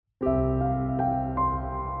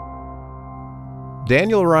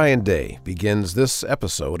Daniel Ryan Day begins this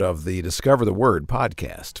episode of the Discover the Word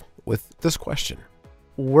podcast with this question.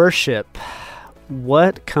 Worship.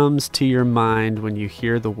 What comes to your mind when you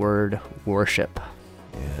hear the word worship?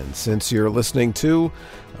 And since you're listening to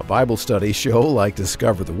a Bible study show like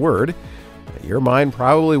Discover the Word, your mind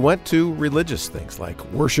probably went to religious things like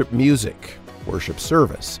worship music, worship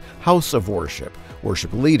service, house of worship,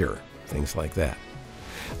 worship leader, things like that.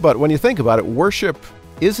 But when you think about it, worship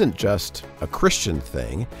isn't just a Christian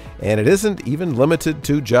thing, and it isn't even limited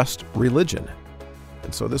to just religion.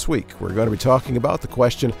 And so this week, we're going to be talking about the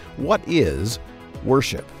question, what is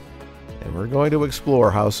worship? And we're going to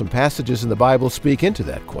explore how some passages in the Bible speak into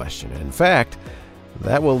that question. And in fact,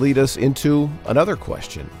 that will lead us into another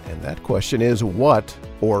question, and that question is, what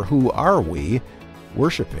or who are we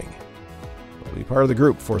worshiping? We'll be part of the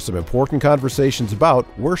group for some important conversations about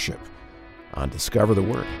worship on Discover the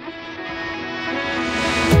Word.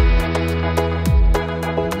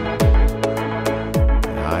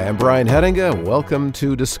 I'm Brian Hettinga. Welcome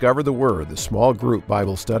to Discover the Word, the small group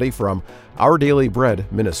Bible study from Our Daily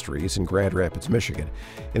Bread Ministries in Grand Rapids, Michigan,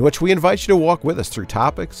 in which we invite you to walk with us through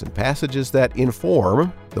topics and passages that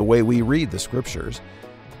inform the way we read the Scriptures,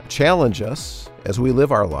 challenge us as we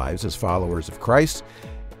live our lives as followers of Christ,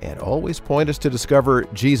 and always point us to discover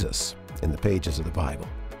Jesus in the pages of the Bible.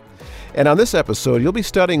 And on this episode, you'll be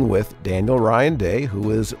studying with Daniel Ryan Day,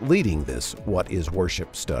 who is leading this What is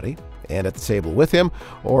Worship study. And at the table with him,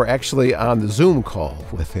 or actually on the Zoom call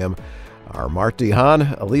with him, are Mart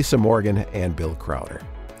DeHaan, Elisa Morgan, and Bill Crowder.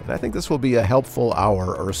 And I think this will be a helpful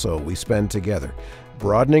hour or so we spend together,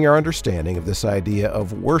 broadening our understanding of this idea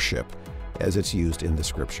of worship as it's used in the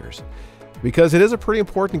Scriptures. Because it is a pretty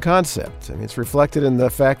important concept. I mean, it's reflected in the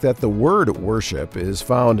fact that the word worship is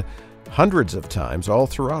found hundreds of times all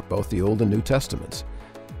throughout both the Old and New Testaments.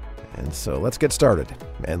 And so let's get started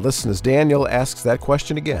and listen as Daniel asks that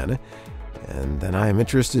question again. And then I am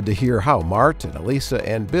interested to hear how Mart and Elisa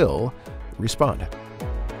and Bill respond.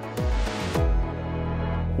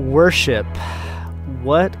 Worship.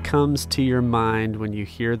 What comes to your mind when you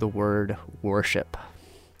hear the word worship?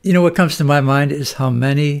 You know, what comes to my mind is how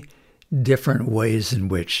many different ways in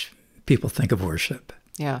which people think of worship.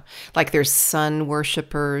 Yeah, like there's sun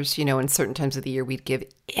worshipers, in certain times of the year we'd give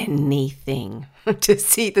anything to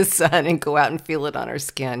see the sun and go out and feel it on our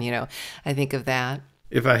skin, I think of that.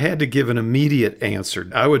 If I had to give an immediate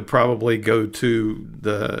answer, I would probably go to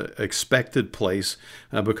the expected place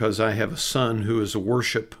because I have a son who is a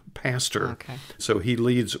worship pastor. Okay. So he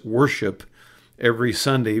leads worship every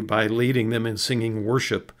Sunday by leading them in singing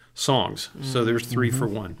worship songs. Mm-hmm. So there's three for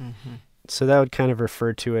one. Mm-hmm. So that would kind of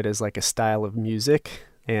refer to it as like a style of music,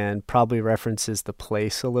 and probably references the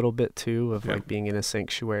place a little bit too, of like being in a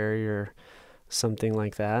sanctuary or something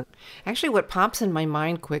like that. Actually, what pops in my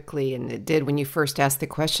mind quickly, and it did when you first asked the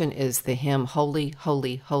question, is the hymn Holy,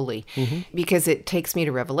 Holy, Holy. Mm-hmm. Because it takes me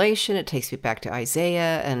to Revelation, it takes me back to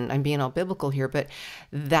Isaiah, and I'm being all biblical here, but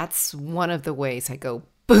that's one of the ways I go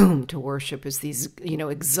boom to worship, is these,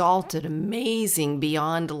 exalted, amazing,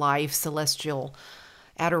 beyond life, celestial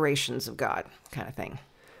adorations of God kind of thing.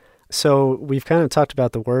 So we've kind of talked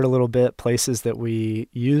about the word a little bit, places that we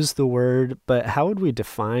use the word, but how would we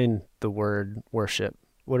define the word worship?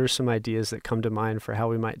 What are some ideas that come to mind for how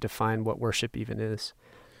we might define what worship even is?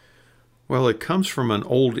 Well, it comes from an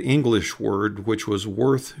Old English word, which was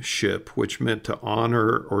worthship, which meant to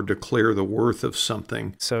honor or declare the worth of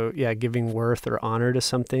something. So yeah, giving worth or honor to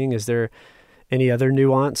something. Is there any other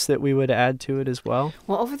nuance that we would add to it as well?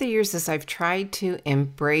 Well, over the years, as I've tried to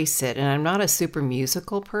embrace it, and I'm not a super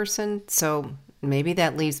musical person, so maybe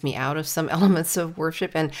that leaves me out of some elements of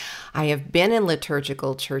worship. And I have been in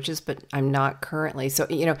liturgical churches, but I'm not currently. So,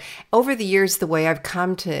 over the years, the way I've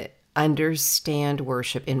come to understand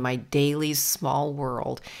worship in my daily small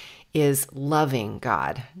world is loving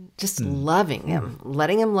God, just loving Him,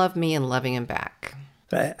 letting Him love me and loving Him back.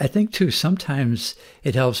 I think, too, sometimes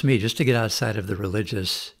it helps me just to get outside of the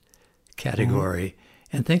religious category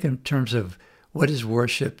and think in terms of what is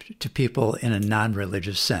worship to people in a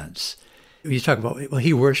non-religious sense. You talk about, well,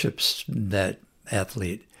 he worships that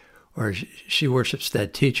athlete or she worships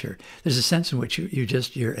that teacher. There's a sense in which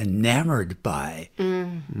you're enamored by.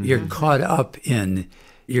 Mm-hmm. You're caught up in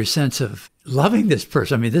your sense of loving this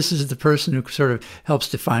person. I mean, this is the person who sort of helps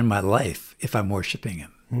define my life if I'm worshiping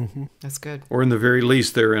him. Mm-hmm. That's good. Or in the very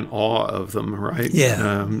least, they're in awe of them, right?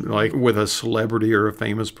 Yeah. Like with a celebrity or a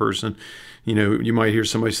famous person, you might hear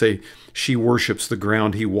somebody say, she worships the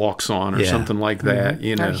ground he walks on or something like that,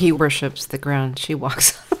 Or he worships the ground she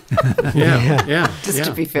walks on. Yeah. Just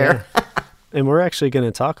to be fair. And we're actually going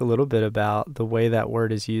to talk a little bit about the way that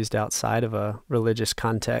word is used outside of a religious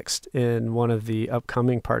context in one of the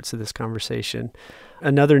upcoming parts of this conversation.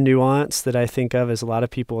 Another nuance that I think of is a lot of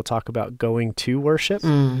people will talk about going to worship.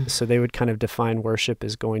 So they would kind of define worship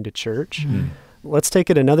as going to church. Let's take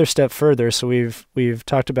it another step further. So we've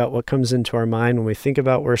talked about what comes into our mind when we think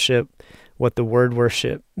about worship, what the word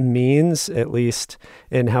worship means, at least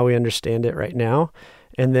in how we understand it right now.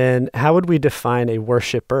 And then how would we define a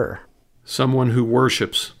worshiper? Someone who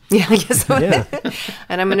worships. Yeah, I guess. Yeah.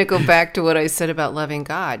 And I'm going to go back to what I said about loving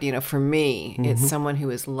God. For me, it's someone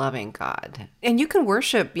who is loving God. And you can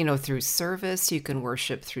worship, through service. You can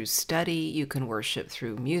worship through study. You can worship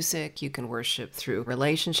through music. You can worship through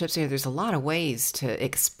relationships. There's a lot of ways to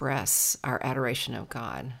express our adoration of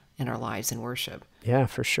God in our lives in worship. Yeah,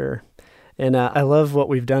 for sure. And I love what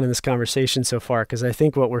we've done in this conversation so far, because I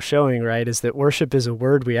think what we're showing, right, is that worship is a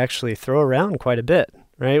word we actually throw around quite a bit,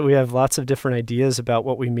 right? We have lots of different ideas about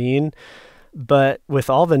what we mean, but with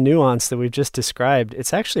all the nuance that we've just described,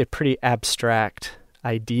 it's actually a pretty abstract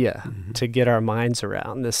idea to get our minds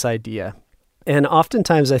around, this idea. And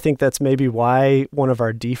oftentimes I think that's maybe why one of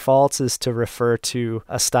our defaults is to refer to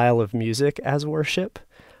a style of music as worship.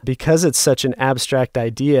 Because it's such an abstract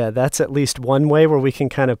idea, that's at least one way where we can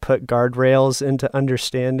kind of put guardrails into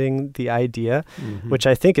understanding the idea, which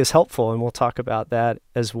I think is helpful. And we'll talk about that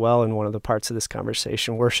as well in one of the parts of this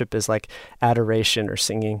conversation. Worship is like adoration or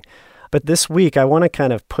singing. But this week, I want to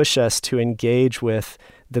kind of push us to engage with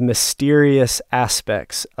the mysterious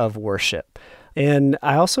aspects of worship. And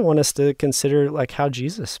I also want us to consider like how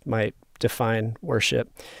Jesus might define worship,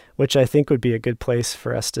 which I think would be a good place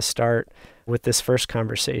for us to start with this first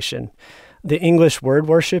conversation. The English word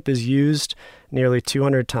worship is used nearly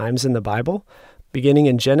 200 times in the Bible, beginning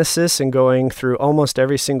in Genesis and going through almost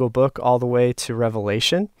every single book all the way to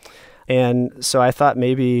Revelation. And so I thought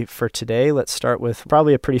maybe for today, let's start with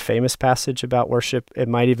probably a pretty famous passage about worship. It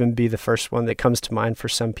might even be the first one that comes to mind for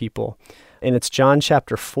some people. And it's John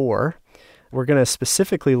chapter 4. We're going to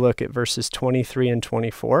specifically look at verses 23 and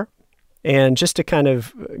 24. And just to kind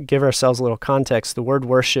of give ourselves a little context, the word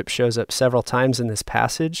worship shows up several times in this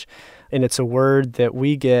passage, and it's a word that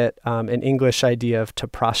we get an English idea of to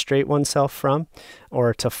prostrate oneself from,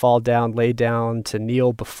 or to fall down, lay down, to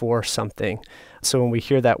kneel before something. So when we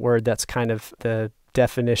hear that word, that's kind of the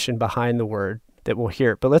definition behind the word that we'll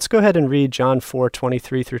hear. But let's go ahead and read John 4,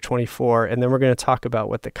 23 through 24, and then we're going to talk about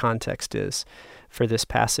what the context is for this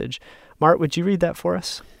passage. Mart, would you read that for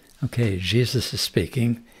us? Okay, Jesus is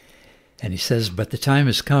speaking. And he says, "But the time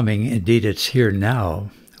is coming, indeed it's here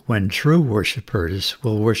now, when true worshipers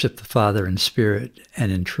will worship the Father in spirit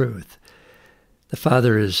and in truth. The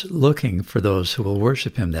Father is looking for those who will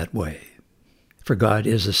worship him that way. For God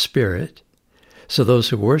is a spirit, so those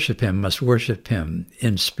who worship him must worship him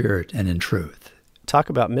in spirit and in truth." Talk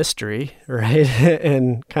about mystery, right?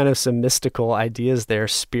 And kind of some mystical ideas there,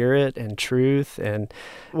 spirit and truth. And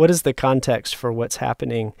what is the context for what's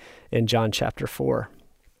happening in John chapter 4?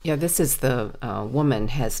 Yeah, this is the woman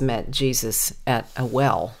has met Jesus at a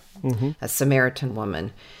well, a Samaritan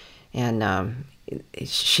woman. And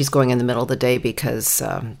she's going in the middle of the day because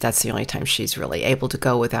that's the only time she's really able to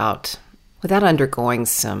go without undergoing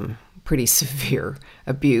some pretty severe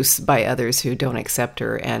abuse by others who don't accept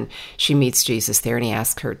her. And she meets Jesus there, and he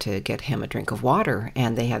asks her to get him a drink of water.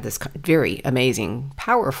 And they have this very amazing,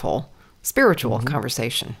 powerful, spiritual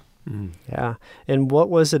conversation. Yeah. And what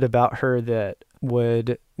was it about her that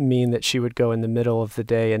would mean that she would go in the middle of the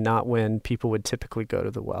day and not when people would typically go to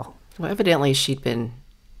the well? Well, evidently she'd been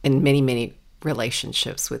in many, many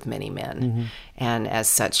relationships with many men. And as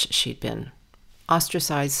such, she'd been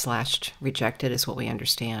ostracized / rejected is what we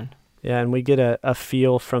understand. Yeah, and we get a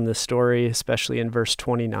feel from the story, especially in verse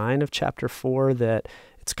 29 of chapter 4, that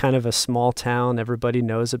it's kind of a small town. Everybody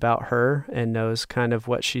knows about her and knows kind of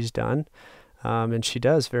what she's done. And she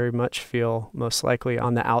does very much feel most likely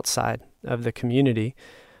on the outside of the community.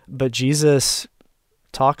 But Jesus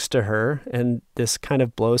talks to her, and this kind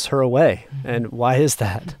of blows her away. And why is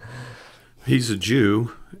that? He's a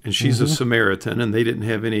Jew, and she's a Samaritan, and they didn't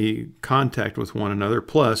have any contact with one another.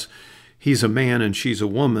 Plus, he's a man and she's a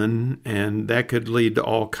woman, and that could lead to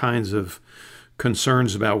all kinds of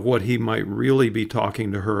concerns about what he might really be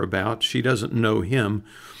talking to her about. She doesn't know him,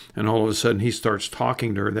 and all of a sudden he starts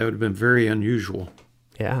talking to her. That would have been very unusual.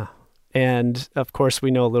 Yeah. And of course,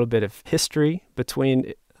 we know a little bit of history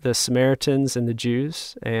between the Samaritans and the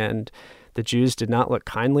Jews, and the Jews did not look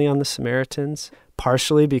kindly on the Samaritans,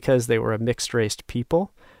 partially because they were a mixed-raced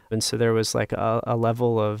people. And so there was like a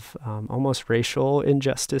level of almost racial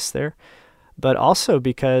injustice there. but also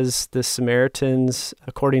because the Samaritans,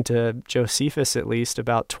 according to Josephus at least,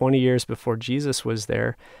 about 20 years before Jesus was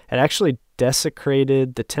there, had actually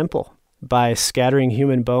desecrated the temple by scattering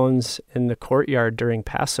human bones in the courtyard during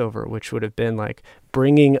Passover, which would have been like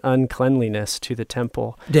bringing uncleanliness to the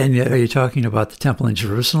temple. Daniel, are you talking about the temple in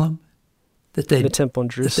Jerusalem? The temple in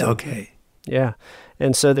Jerusalem. Okay. Yeah.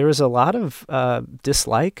 And so there was a lot of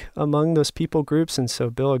dislike among those people groups. And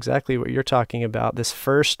so, Bill, exactly what you're talking about, this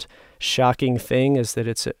first shocking thing is that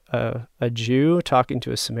it's a Jew talking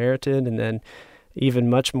to a Samaritan, and then even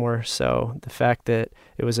much more so, the fact that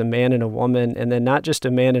it was a man and a woman, and then not just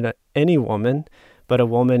a man and any woman, but a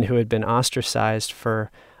woman who had been ostracized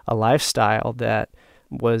for a lifestyle that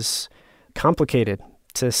was complicated,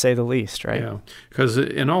 to say the least, right? Yeah, because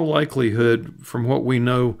in all likelihood, from what we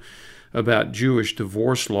know about Jewish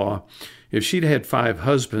divorce law, if she'd had 5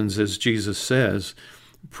 husbands, as Jesus says,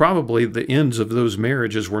 probably the ends of those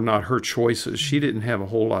marriages were not her choices. She didn't have a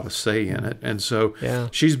whole lot of say in it. And so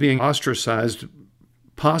she's being ostracized,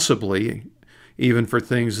 possibly even for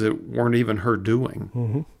things that weren't even her doing.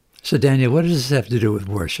 Mm-hmm. So, Daniel, what does this have to do with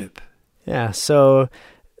worship? Yeah, so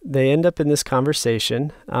they end up in this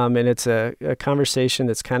conversation, and it's a conversation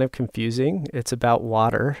that's kind of confusing. It's about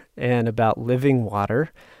water and about living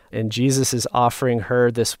water. And Jesus is offering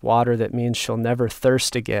her this water that means she'll never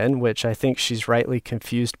thirst again, which I think she's rightly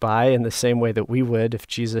confused by, in the same way that we would if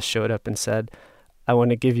Jesus showed up and said, I want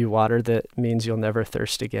to give you water that means you'll never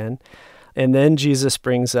thirst again. And then Jesus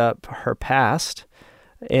brings up her past,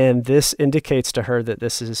 and this indicates to her that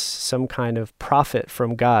this is some kind of prophet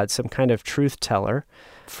from God, some kind of truth teller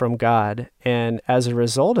from God. And as a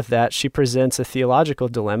result of that, she presents a theological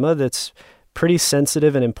dilemma that's pretty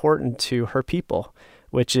sensitive and important to her people,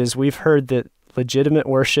 which is, we've heard that legitimate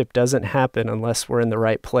worship doesn't happen unless we're in the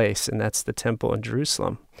right place, and that's the temple in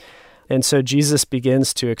Jerusalem. And so Jesus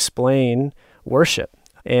begins to explain worship.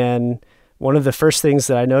 And one of the first things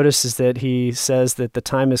that I notice is that he says that the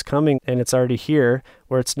time is coming, and it's already here,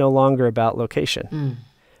 where it's no longer about location,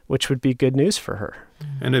 which would be good news for her.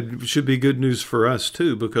 And it should be good news for us,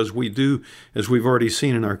 too, because we do, as we've already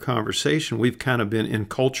seen in our conversation, we've kind of been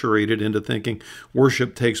enculturated into thinking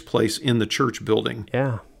worship takes place in the church building.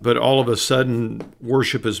 Yeah. But all of a sudden,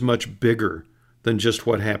 worship is much bigger than just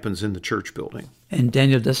what happens in the church building. And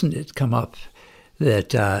Daniel, doesn't it come up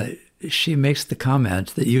that she makes the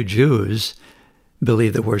comment that you Jews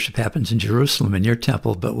believe that worship happens in Jerusalem in your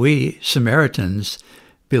temple, but we Samaritans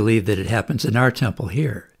believe that it happens in our temple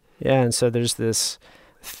here. Yeah, and so there's this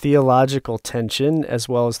theological tension as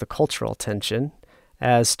well as the cultural tension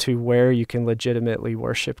as to where you can legitimately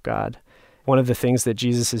worship God. One of the things that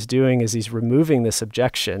Jesus is doing is he's removing this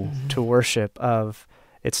objection to worship of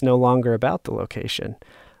it's no longer about the location.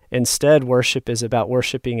 Instead, worship is about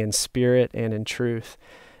worshiping in spirit and in truth.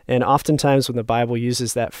 And oftentimes when the Bible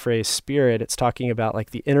uses that phrase spirit, it's talking about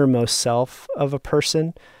like the innermost self of a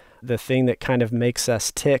person, the thing that kind of makes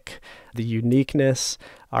us tick, the uniqueness,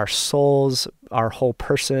 our souls, our whole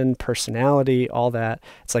person, personality, all that.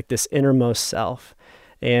 It's like this innermost self.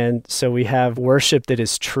 And so we have worship that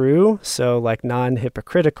is true, so like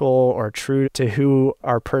non-hypocritical or true to who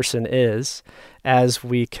our person is, as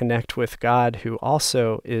we connect with God, who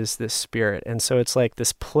also is this spirit. And so it's like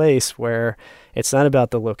this place where it's not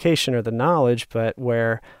about the location or the knowledge, but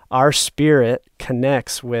where our spirit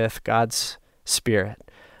connects with God's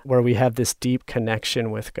spirit, where we have this deep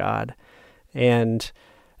connection with God. And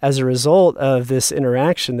as a result of this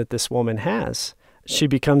interaction that this woman has, she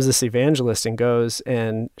becomes this evangelist and goes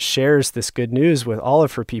and shares this good news with all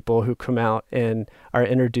of her people who come out and are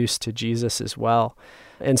introduced to Jesus as well.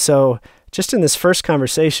 And so just in this first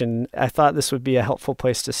conversation, I thought this would be a helpful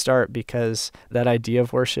place to start, because that idea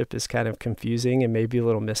of worship is kind of confusing and maybe a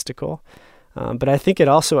little mystical. But I think it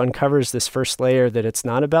also uncovers this first layer that it's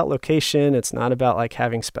not about location. It's not about like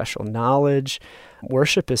having special knowledge.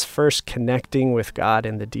 Worship is first connecting with God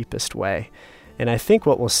in the deepest way. And I think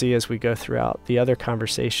what we'll see as we go throughout the other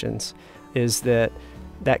conversations is that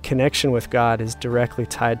that connection with God is directly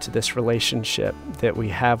tied to this relationship that we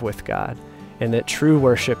have with God, and that true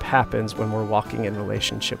worship happens when we're walking in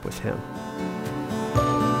relationship with Him.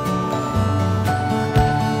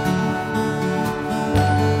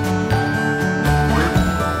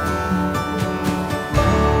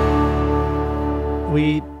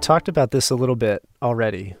 We talked about this a little bit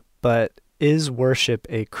already, but is worship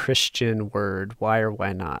a Christian word? Why or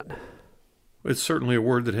why not? It's certainly a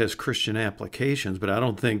word that has Christian applications, but I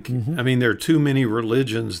don't think, I mean, there are too many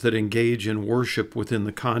religions that engage in worship within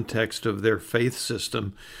the context of their faith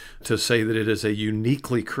system to say that it is a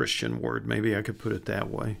uniquely Christian word. Maybe I could put it that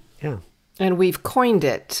way. Yeah. And we've coined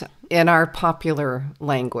it in our popular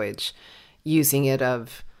language. using it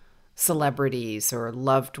of celebrities or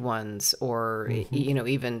loved ones or,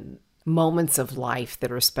 even moments of life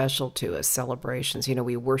that are special to us, celebrations.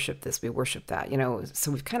 We worship this, we worship that,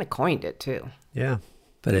 so we've kind of coined it too. Yeah.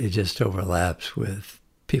 But it just overlaps with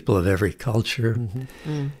people of every culture,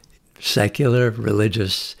 secular,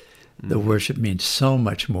 religious. The worship means so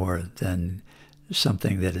much more than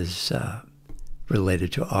something that is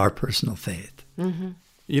related to our personal faith.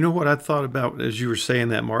 You know what I thought about as you were saying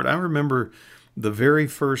that, Mart? I remember the very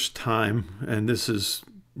first time, and this is,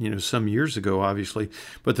 some years ago, obviously,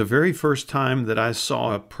 but the very first time that I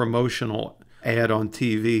saw a promotional ad on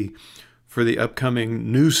TV for the upcoming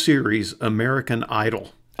new series, American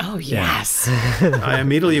Idol. Oh, yes. I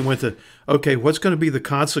immediately went to, okay, what's going to be the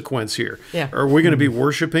consequence here? Yeah. Are we going to be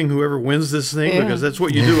worshiping whoever wins this thing? Yeah. Because that's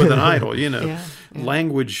what you do with an idol, Yeah.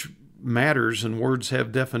 Language matters and words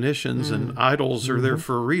have definitions and idols are there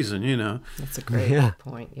for a reason, That's a great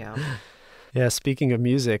point, yeah. Yeah, speaking of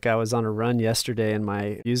music, I was on a run yesterday and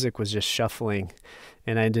my music was just shuffling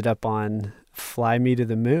and I ended up on Fly Me to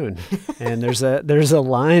the Moon. And there's a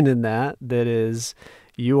line in that is,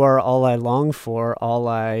 you are all I long for, all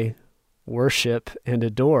I worship and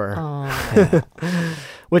adore.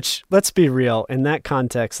 Which, let's be real, in that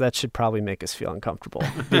context, that should probably make us feel uncomfortable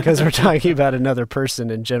because we're talking about another person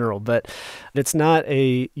in general. But it's not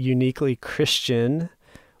a uniquely Christian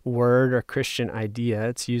word or Christian idea.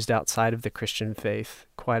 It's used outside of the Christian faith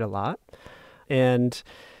quite a lot. And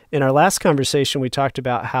in our last conversation, we talked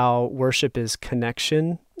about how worship is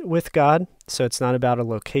connection with God. So it's not about a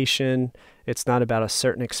location, it's not about a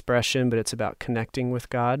certain expression, but it's about connecting with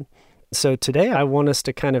God. So today I want us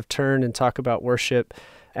to kind of turn and talk about worship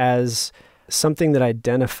as something that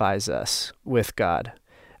identifies us with God.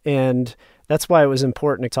 And that's why it was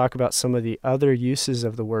important to talk about some of the other uses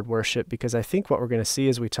of the word worship, because I think what we're going to see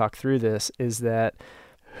as we talk through this is that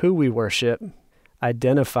who we worship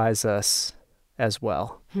identifies us as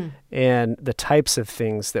well, and the types of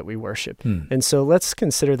things that we worship. And so let's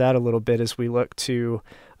consider that a little bit as we look to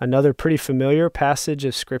another pretty familiar passage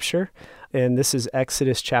of Scripture, and this is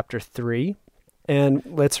Exodus chapter 3. And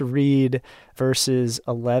let's read verses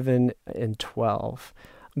 11 and 12.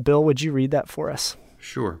 Bill, would you read that for us?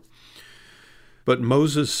 Sure. But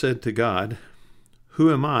Moses said to God,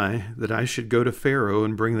 "Who am I that I should go to Pharaoh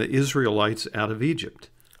and bring the Israelites out of Egypt?"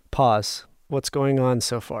 Pause. What's going on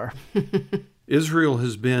so far? Israel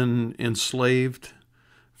has been enslaved.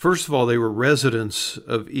 First of all, they were residents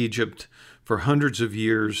of Egypt for hundreds of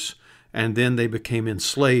years, and then they became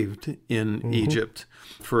enslaved in Egypt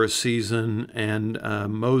for a season, and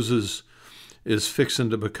Moses is fixing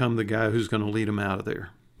to become the guy who's going to lead them out of there.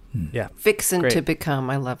 Yeah. Fixing Great. to become.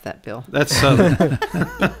 I love that, Bill. That's Southern.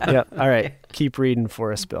 Yeah. All right. Keep reading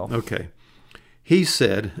for us, Bill. Okay. He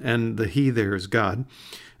said, and the he there is God,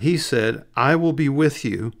 he said, "I will be with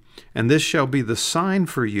you, and this shall be the sign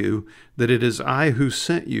for you that it is I who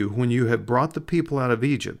sent you when you have brought the people out of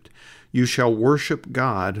Egypt. You shall worship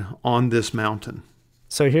God on this mountain."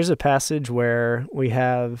 So here's a passage where we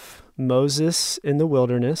have Moses in the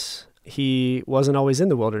wilderness. He wasn't always in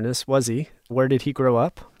the wilderness, was he? Where did he grow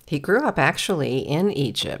up? He grew up actually in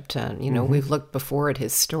Egypt. We've looked before at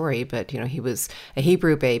his story, but, he was a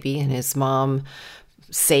Hebrew baby and his mom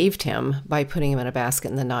saved him by putting him in a basket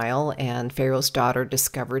in the Nile, and Pharaoh's daughter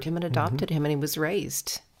discovered him and adopted him, and he was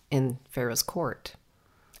raised in Pharaoh's court.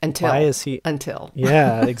 Until. Why is he? Until.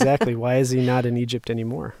 Yeah, exactly. Why is he not in Egypt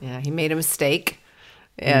anymore? Yeah, he made a mistake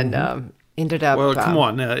and ended up... Well, come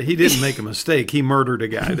on. Now, he didn't make a mistake. He murdered a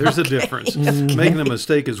guy. There's a difference. Making a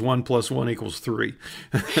mistake is 1 + 1 = 3.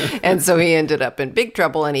 And so he ended up in big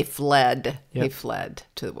trouble, and he fled. Yep. He fled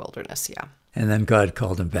to the wilderness, yeah. And then God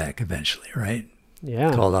called him back eventually, right?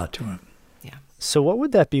 Yeah. Called out to him. Yeah. So what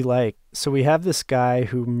would that be like? So we have this guy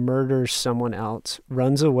who murders someone else,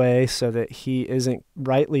 runs away so that he isn't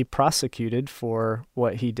rightly prosecuted for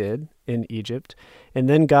what he did in Egypt. And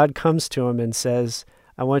then God comes to him and says,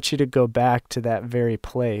 "I want you to go back to that very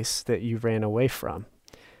place that you ran away from."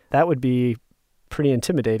 That would be pretty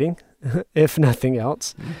intimidating, if nothing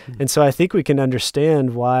else. And so I think we can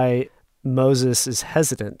understand why Moses is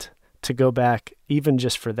hesitant to go back, even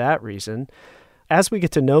just for that reason. As we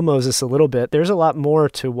get to know Moses a little bit, there's a lot more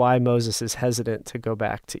to why Moses is hesitant to go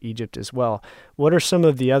back to Egypt as well. What are some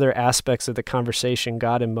of the other aspects of the conversation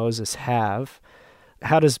God and Moses have?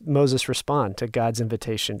 How does Moses respond to God's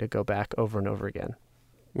invitation to go back over and over again?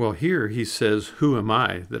 Well, here he says, "Who am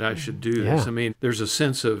I that I should do this?" Yeah. I mean, there's a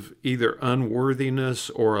sense of either unworthiness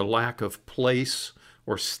or a lack of place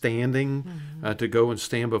or standing to go and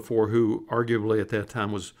stand before who arguably at that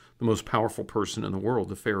time was the most powerful person in the world,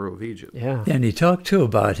 the Pharaoh of Egypt. Yeah. And he talked, too,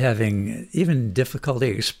 about having even difficulty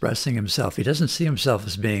expressing himself. He doesn't see himself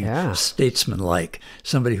as being statesman-like,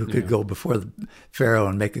 somebody who could go before the Pharaoh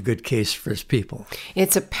and make a good case for his people.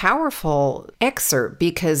 It's a powerful excerpt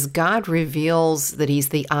because God reveals that he's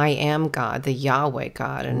the I am God, the Yahweh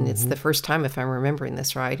God. And it's the first time, if I'm remembering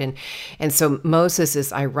this right. And so Moses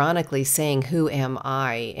is ironically saying, who am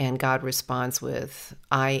I? And God responds with,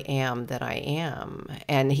 I am that I am.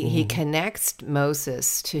 And he connects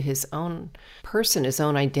Moses to his own person, his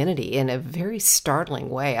own identity in a very startling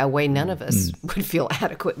way, a way none of us would feel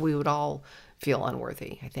adequate. We would all feel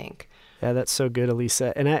unworthy, I think. Yeah, that's so good,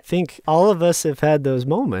 Elisa. And I think all of us have had those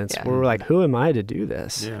moments where we're like, who am I to do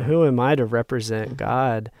this? Yeah. Who am I to represent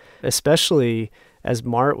God? Especially as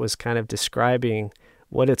Mart was kind of describing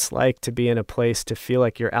what it's like to be in a place to feel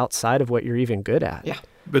like you're outside of what you're even good at. Yeah.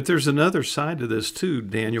 But there's another side to this too,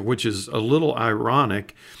 Daniel, which is a little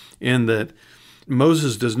ironic in that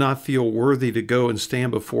Moses does not feel worthy to go and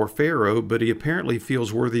stand before Pharaoh, but he apparently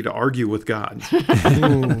feels worthy to argue with God.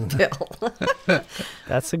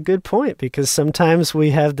 That's a good point, because sometimes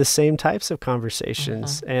we have the same types of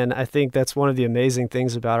conversations. And I think that's one of the amazing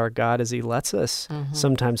things about our God is he lets us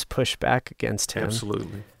sometimes push back against him.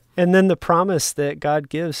 Absolutely. And then the promise that God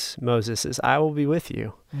gives Moses is, I will be with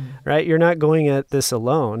you, right? You're not going at this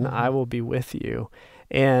alone. I will be with you.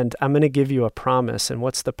 And I'm going to give you a promise. And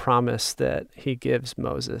what's the promise that he gives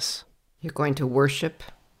Moses? You're going to worship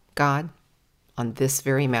God on this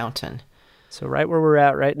very mountain. So right where we're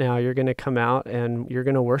at right now, you're going to come out and you're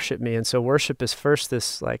going to worship me. And so worship is first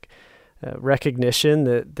this recognition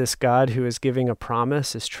that this God who is giving a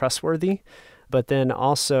promise is trustworthy. But then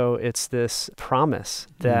also it's this promise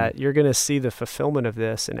that you're going to see the fulfillment of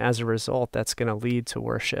this. And as a result, that's going to lead to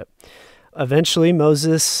worship. Eventually,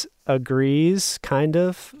 Moses agrees, kind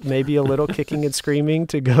of, maybe a little kicking and screaming,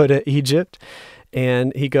 to go to Egypt.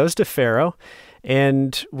 And he goes to Pharaoh.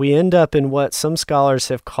 And we end up in what some scholars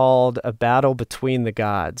have called a battle between the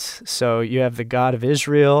gods. So you have the God of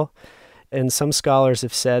Israel, and some scholars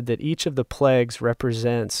have said that each of the plagues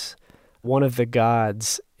represents one of the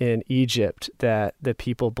gods in Egypt that the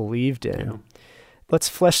people believed in. Yeah. Let's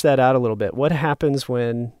flesh that out a little bit. What happens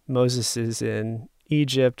when Moses is in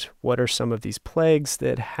Egypt? What are some of these plagues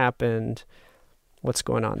that happened? What's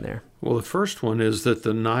going on there? Well, the first one is that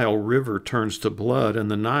the Nile River turns to blood, and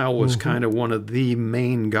the Nile was kind of one of the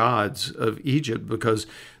main gods of Egypt because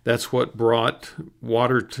that's what brought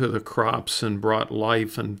water to the crops and brought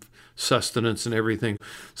life and sustenance and everything.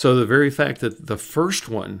 So the very fact that the first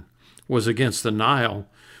one was against the Nile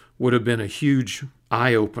would have been a huge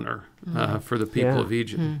eye-opener for the people of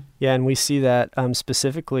Egypt. Yeah, and we see that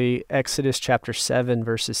specifically Exodus chapter 7,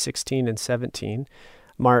 verses 16 and 17.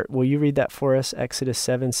 Mart, will you read that for us? Exodus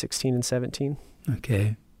 7, 16 and 17.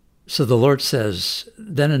 Okay. So the Lord says,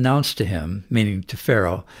 then announce to him, meaning to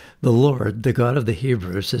Pharaoh, the Lord, the God of the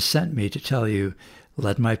Hebrews, has sent me to tell you,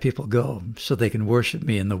 let my people go so they can worship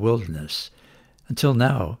me in the wilderness. Until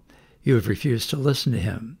now, you have refused to listen to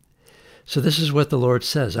him. So this is what the Lord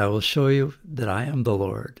says, I will show you that I am the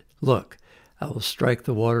Lord. Look, I will strike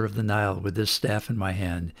the water of the Nile with this staff in my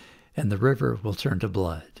hand, and the river will turn to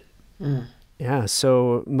blood. Yeah,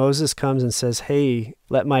 so Moses comes and says, hey,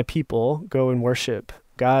 let my people go and worship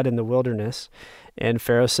God in the wilderness. And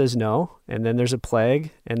Pharaoh says no, and then there's a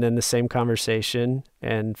plague, and then the same conversation,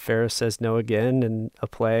 and Pharaoh says no again, and a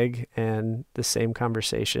plague, and the same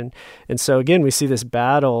conversation. And so again, we see this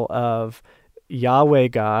battle of Yahweh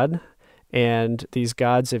God and these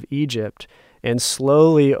gods of Egypt, and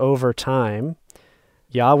slowly over time,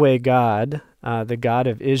 Yahweh God, the God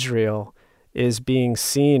of Israel, is being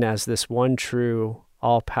seen as this one true,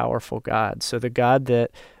 all-powerful God. So the God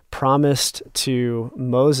that promised to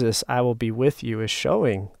Moses, I will be with you, is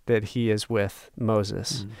showing that he is with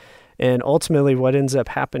Moses. And ultimately, what ends up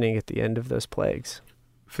happening at the end of those plagues?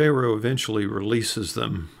 Pharaoh eventually releases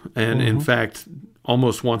them and, in fact,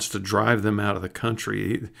 almost wants to drive them out of the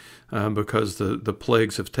country because the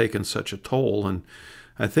plagues have taken such a toll. And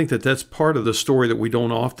I think that that's part of the story that we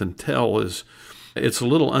don't often tell is it's a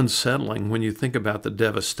little unsettling when you think about the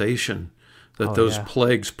devastation that those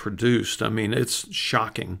plagues produced. I mean, it's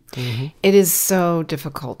shocking. It is so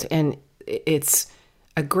difficult. And it's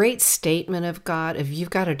a great statement of God if you've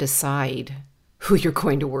got to decide who you're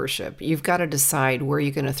going to worship. You've got to decide where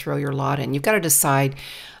you're going to throw your lot in. You've got to decide,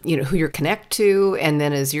 who you're connect to. And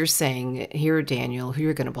then as you're saying here, Daniel, who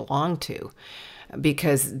you're going to belong to.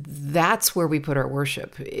 Because that's where we put our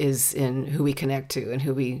worship, is in who we connect to and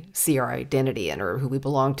who we see our identity in or who we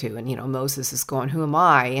belong to. And, Moses is going, who am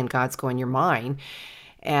I? And God's going, you're mine.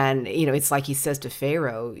 And, it's like he says to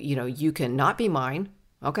Pharaoh, you can not be mine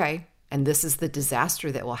okay, and this is the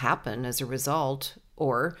disaster that will happen as a result,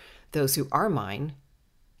 or those who are mine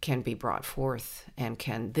can be brought forth and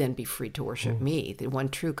can then be free to worship me, the one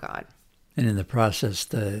true God. And in the process,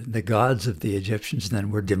 the gods of the Egyptians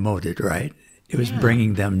then were demoted, right? It was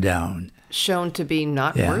bringing them down. Shown to be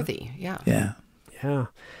not worthy, Yeah.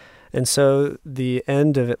 And so the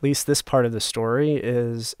end of at least this part of the story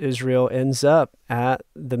is Israel ends up at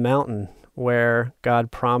the mountain where God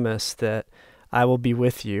promised that I will be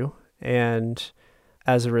with you. And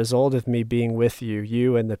as a result of me being with you,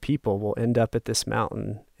 you and the people will end up at this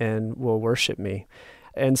mountain and will worship me.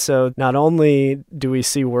 And so not only do we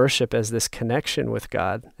see worship as this connection with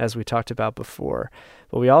God, as we talked about before,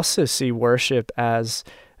 but we also see worship as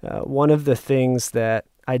one of the things that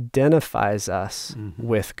identifies us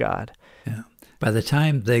with God. Yeah. By the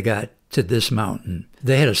time they got to this mountain,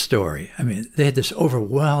 they had a story. I mean, they had this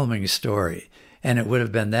overwhelming story, and it would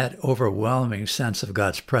have been that overwhelming sense of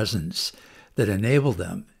God's presence that enabled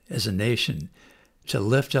them as a nation to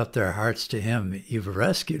lift up their hearts to him. You've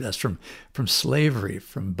rescued us from slavery,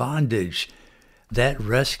 from bondage. That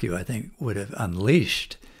rescue, I think, would have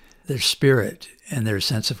unleashed their spirit and their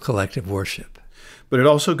sense of collective worship. But it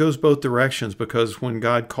also goes both directions, because when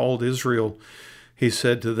God called Israel, he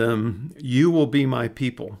said to them, you will be my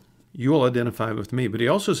people. You will identify with me. But he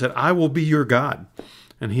also said, I will be your God.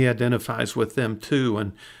 And he identifies with them too.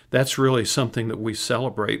 And that's really something that we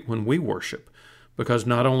celebrate when we worship, because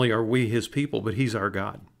not only are we his people, but he's our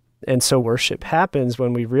God. And so worship happens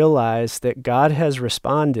when we realize that God has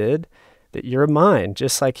responded, that you're mine,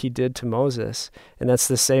 just like he did to Moses. And that's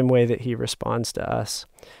the same way that he responds to us,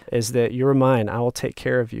 is that you're mine, I will take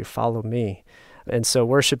care of you, follow me. And so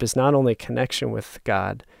worship is not only connection with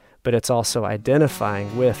God, but it's also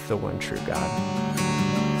identifying with the one true God.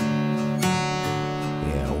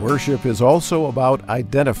 Yeah, worship is also about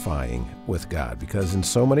identifying with God, because in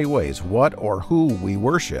so many ways, what or who we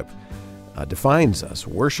worship defines us.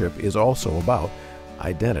 Worship is also about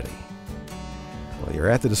identity. Well, you're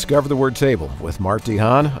at the Discover the Word table with Mart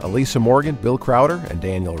DeHaan, Elisa Morgan, Bill Crowder, and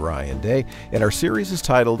Daniel Ryan Day, and our series is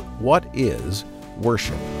titled, What is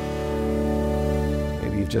Worship?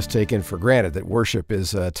 Maybe you've just taken for granted that worship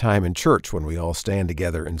is a time in church when we all stand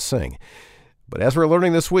together and sing. But as we're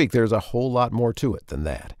learning this week, there's a whole lot more to it than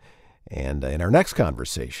that. And in our next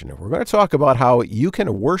conversation, we're going to talk about how you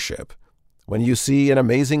can worship when you see an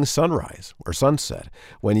amazing sunrise or sunset,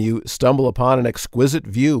 when you stumble upon an exquisite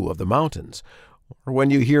view of the mountains, or when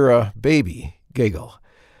you hear a baby giggle.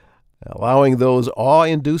 Allowing those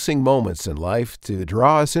awe-inducing moments in life to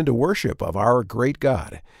draw us into worship of our great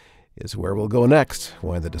God is where we'll go next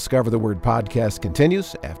when the Discover the Word podcast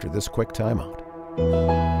continues after this quick timeout.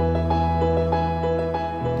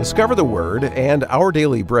 Discover the Word and Our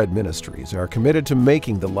Daily Bread Ministries are committed to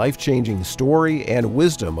making the life-changing story and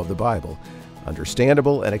wisdom of the Bible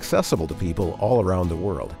understandable and accessible to people all around the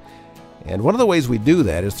world. And one of the ways we do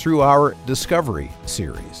that is through our Discovery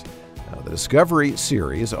series. Now, the Discovery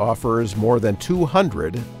series offers more than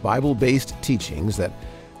 200 Bible-based teachings that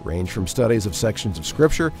range from studies of sections of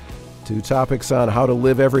Scripture to topics on how to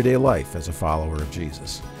live everyday life as a follower of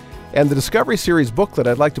Jesus. And the Discovery series booklet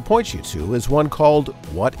I'd like to point you to is one called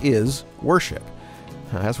What is Worship?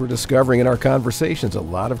 As we're discovering in our conversations, a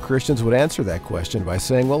lot of Christians would answer that question by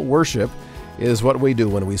saying, well, worship is what we do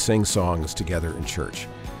when we sing songs together in church.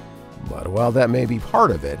 But while that may be part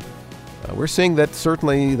of it, we're seeing that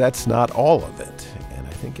certainly that's not all of it. And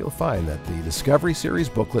I think you'll find that the Discovery Series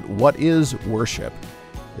booklet, What is Worship?,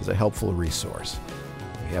 is a helpful resource.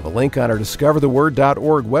 We have a link on our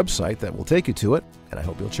discovertheword.org website that will take you to it, and I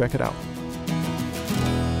hope you'll check it out.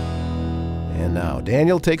 And now,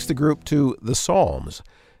 Daniel takes the group to the Psalms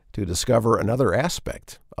to discover another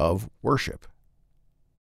aspect of worship.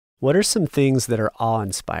 What are some things that are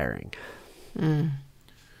awe-inspiring?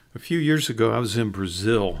 A few years ago, I was in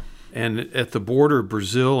Brazil, and at the border of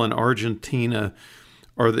Brazil and Argentina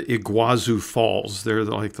are the Iguazu Falls. They're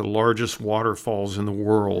like the largest waterfalls in the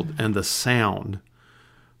world, and the sound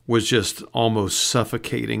was just almost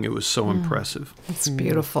suffocating. It was so impressive. It's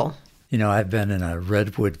beautiful. You know, I've been in a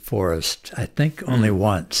redwood forest, I think only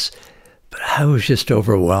once, but I was just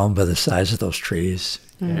overwhelmed by the size of those trees.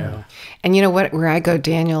 Yeah. And you know what? Where I go,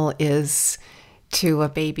 Daniel, is to a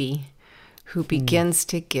baby who begins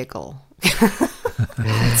to giggle.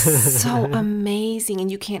 It's so amazing,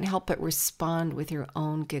 and you can't help but respond with your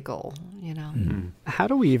own giggle, you know. How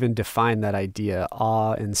do we even define that idea,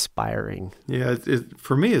 awe-inspiring? Yeah,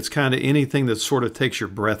 for me, it's kind of anything that sort of takes your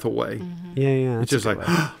breath away. Yeah. It's just like,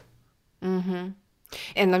 And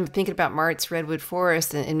I'm thinking about Mart's redwood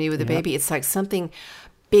forest and me with a baby. It's like something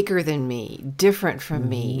bigger than me, different from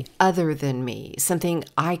me, other than me, something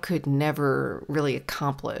I could never really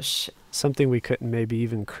accomplish. Something we couldn't maybe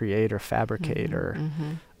even create or fabricate or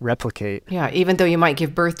replicate. Yeah, even though you might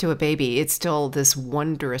give birth to a baby, it's still this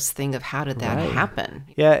wondrous thing of how did that happen?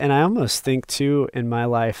 Yeah, and I almost think too in my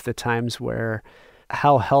life the times where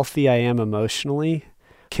how healthy I am emotionally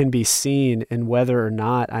can be seen in whether or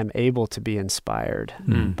not I'm able to be inspired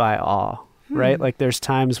by awe, right? Like there's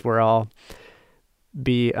times where I'll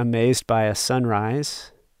be amazed by a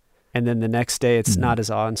sunrise, and then the next day it's not as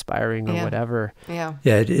awe-inspiring or whatever. Yeah.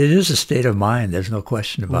 Yeah, it is a state of mind. There's no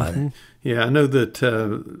question about it. Yeah, I know that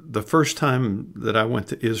the first time that I went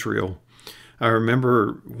to Israel, I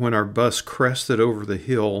remember when our bus crested over the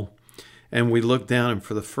hill and we looked down, and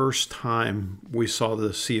for the first time we saw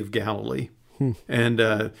the Sea of Galilee.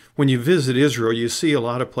 And when you visit Israel, you see a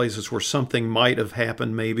lot of places where something might have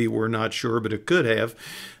happened. Maybe we're not sure, but it could have.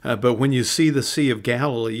 But when you see the Sea of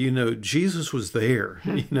Galilee, you know Jesus was there.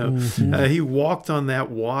 You know, he walked on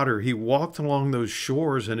that water. He walked along those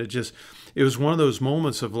shores, and it was one of those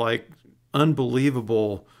moments of like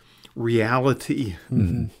unbelievable reality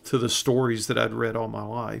to the stories that I'd read all my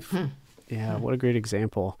life. Yeah, what a great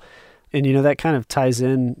example. And, you know, that kind of ties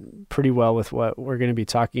in pretty well with what we're going to be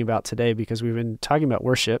talking about today, because we've been talking about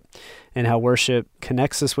worship and how worship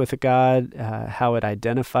connects us with God, how it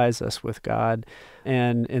identifies us with God.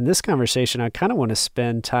 And in this conversation, I kind of want to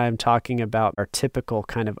spend time talking about our typical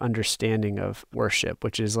kind of understanding of worship,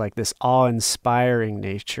 which is like this awe-inspiring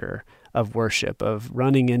nature of worship, of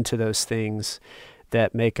running into those things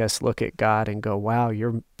that make us look at God and go, wow,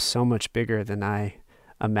 you're so much bigger than I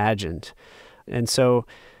imagined. And so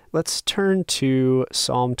let's turn to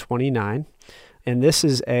Psalm 29. And this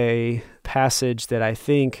is a passage that I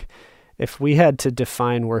think if we had to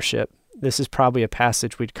define worship, this is probably a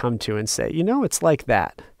passage we'd come to and say, you know, it's like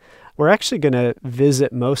that. We're actually going to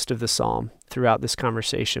visit most of the psalm throughout this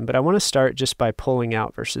conversation, but I want to start just by pulling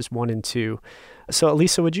out verses 1 and 2. So,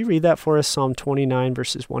 Elisa, would you read that for us, Psalm 29,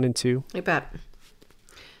 verses 1 and 2? You bet.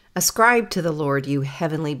 Ascribe to the Lord, you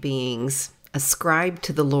heavenly beings. Ascribe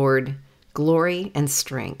to the Lord glory and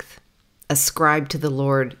strength. Ascribe to the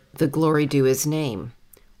Lord the glory due his name.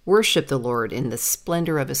 Worship the Lord in the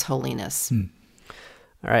splendor of his holiness.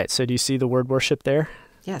 All right, so do you see the word worship there?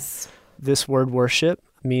 Yes. This word worship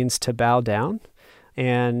means to bow down,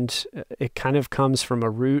 and it kind of comes from a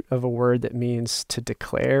root of a word that means to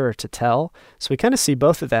declare or to tell. So we kind of see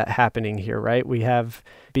both of that happening here, right? We have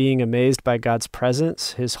being amazed by God's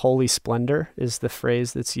presence, his holy splendor is the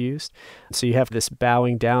phrase that's used. So you have this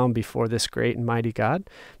bowing down before this great and mighty God,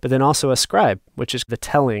 but then also ascribe, which is the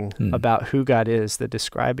telling about who God is, the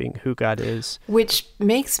describing who God is. Which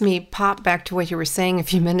makes me pop back to what you were saying a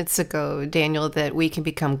few minutes ago, Daniel, that we can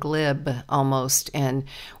become glib almost, and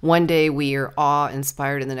one day we are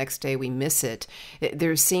awe-inspired and the next day we miss it.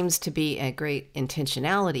 There seems to be a great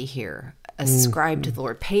intentionality here. Ascribe to the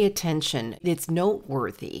Lord. Pay attention. It's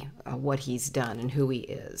noteworthy what he's done and who he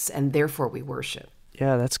is, and therefore we worship.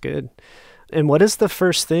 Yeah, that's good. And what is the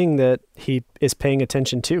first thing that he is paying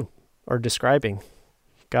attention to or describing?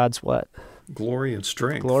 God's what? Glory and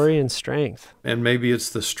strength. Glory and strength. And maybe it's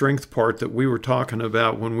the strength part that we were talking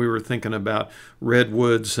about when we were thinking about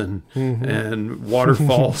redwoods and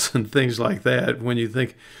waterfalls and things like that. When you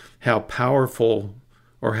think how powerful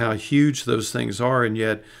or how huge those things are, and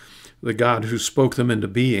yet the God who spoke them into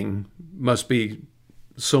being must be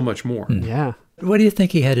so much more. Yeah. What do you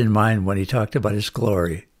think he had in mind when he talked about his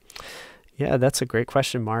glory? Yeah, that's a great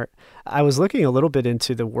question, Mart. I was looking a little bit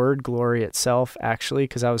into the word glory itself, actually,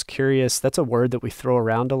 because I was curious. That's a word that we throw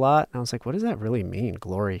around a lot. And I was like, what does that really mean,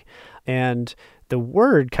 glory? And the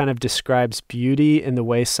word kind of describes beauty in the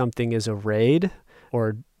way something is arrayed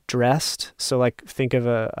or dressed. So like think of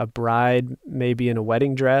a bride maybe in a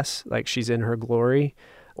wedding dress, like she's in her glory,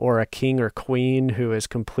 or a king or queen who is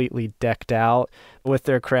completely decked out with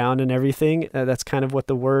their crown and everything. That's kind of what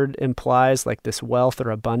the word implies, like this wealth or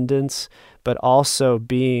abundance, but also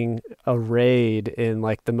being arrayed in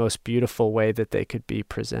like the most beautiful way that they could be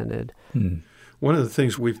presented. One of the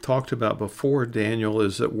things we've talked about before, Daniel,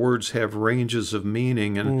 is that words have ranges of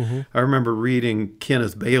meaning. And I remember reading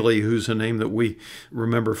Kenneth Bailey, who's a name that we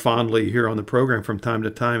remember fondly here on the program from time to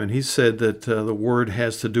time, and he said that the word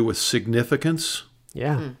has to do with significance.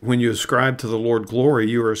 Yeah. When you ascribe to the Lord glory,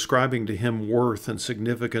 you are ascribing to him worth and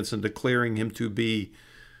significance and declaring him to be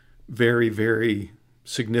very, very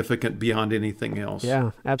significant beyond anything else.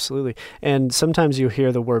 Yeah, absolutely. And sometimes you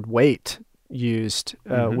hear the word weight used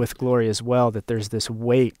with glory as well, that there's this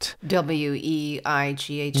weight. Weight,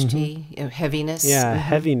 heaviness. Yeah,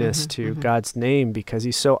 heaviness to God's name because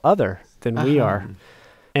he's so other than we are.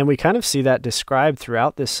 And we kind of see that described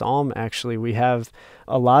throughout this psalm, actually. We have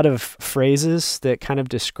a lot of phrases that kind of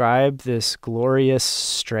describe this glorious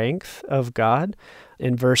strength of God.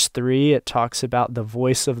 In verse 3, it talks about the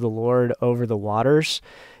voice of the Lord over the waters.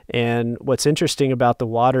 And what's interesting about the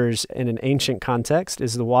waters in an ancient context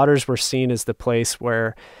is the waters were seen as the place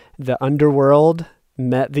where the underworld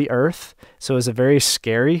met the earth. So it was a very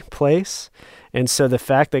scary place. And so the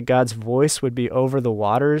fact that God's voice would be over the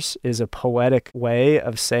waters is a poetic way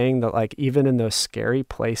of saying that, like, even in those scary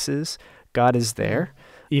places, God is there.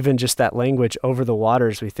 Even just that language, over the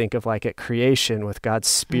waters, we think of like at creation with God's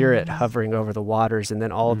Spirit hovering over the waters, and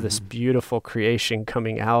then all of this beautiful creation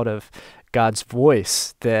coming out of God's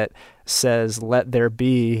voice that says, let there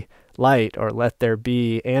be light, or let there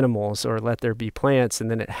be animals, or let there be plants, and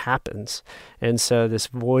then it happens. And so this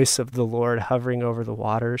voice of the Lord hovering over the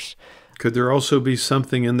waters. Could there also be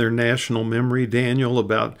something in their national memory, Daniel,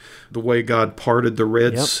 about the way God parted the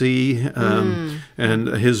Red Sea and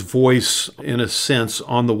his voice, in a sense,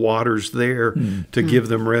 on the waters there to give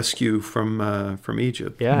them rescue from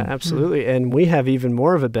Egypt? Yeah, absolutely. And we have even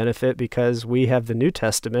more of a benefit because we have the New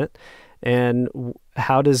Testament. And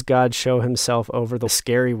how does God show himself over the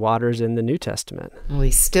scary waters in the New Testament? Well,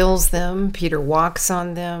 he stills them. Peter walks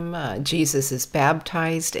on them. Jesus is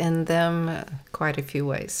baptized in them. Quite a few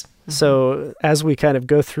ways. So as we kind of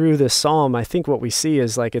go through this psalm, I think what we see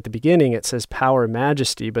is, like, at the beginning it says power and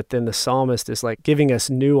majesty, but then the psalmist is like giving us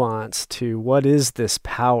nuance to what is this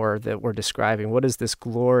power that we're describing? What is this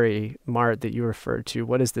glory, Mart, that you referred to?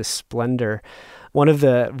 What is this splendor? One of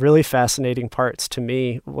the really fascinating parts to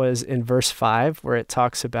me was in verse 5, where it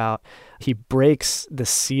talks about he breaks the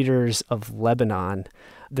cedars of Lebanon.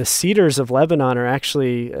 The cedars of Lebanon are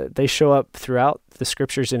actually, they show up throughout the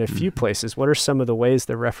scriptures in a few places. What are some of the ways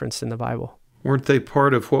they're referenced in the Bible? Weren't they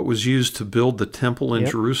part of what was used to build the temple in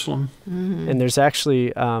Jerusalem? And there's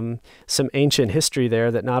actually some ancient history there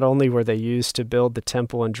that not only were they used to build the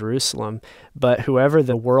temple in Jerusalem, but whoever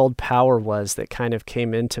the world power was that kind of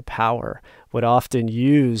came into power would often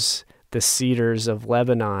use the cedars of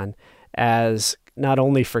Lebanon as not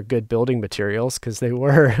only for good building materials, because they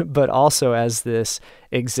were, but also as this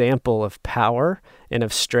example of power and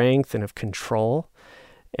of strength and of control.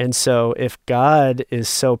 And so if God is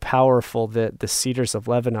so powerful that the cedars of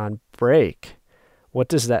Lebanon break, what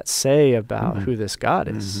does that say about who this God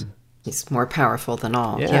is? He's more powerful than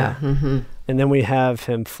all. Yeah. And then we have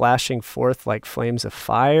him flashing forth like flames of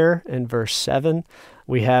fire in verse 7.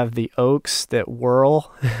 We have the oaks that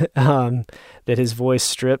whirl, that his voice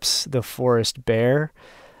strips the forest bare.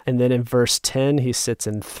 And then in verse 10, he sits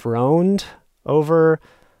enthroned over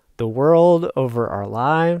the world, over our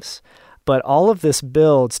lives. But all of this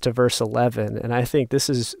builds to verse 11, and I think this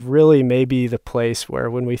is really maybe the place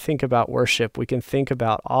where when we think about worship, we can think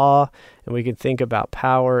about awe, and we can think about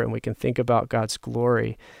power, and we can think about God's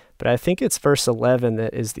glory. But I think it's verse 11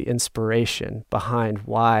 that is the inspiration behind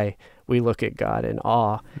why we look at God in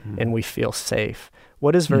awe and we feel safe.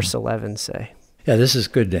 What does verse 11 say? Yeah, this is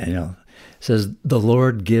good, Daniel. It says, the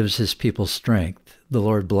Lord gives his people strength. The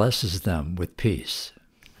Lord blesses them with peace.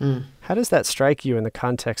 How does that strike you in the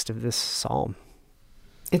context of this psalm?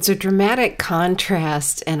 It's a dramatic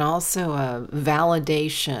contrast and also a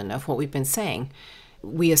validation of what we've been saying.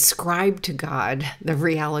 We ascribe to God the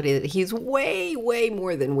reality that he's way, way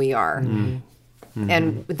more than we are.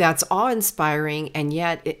 And that's awe-inspiring, and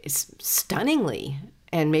yet it's stunningly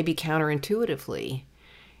and maybe counterintuitively,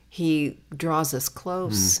 he draws us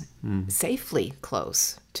close, safely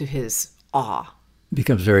close to his awe.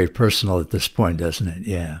 Becomes very personal at this point, doesn't it?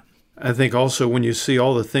 Yeah. I think also when you see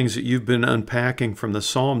all the things that you've been unpacking from the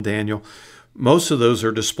Psalm, Daniel, most of those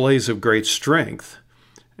are displays of great strength.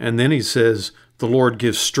 And then he says, the Lord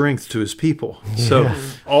gives strength to his people. Yeah. So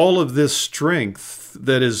all of this strength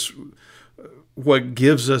that is what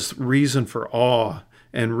gives us reason for awe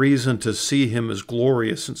and reason to see him as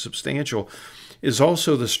glorious and substantial is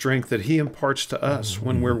also the strength that he imparts to us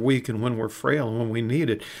when we're weak and when we're frail and when we need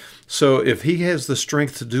it. So if he has the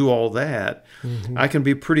strength to do all that, I can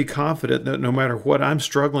be pretty confident that no matter what I'm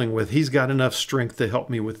struggling with, he's got enough strength to help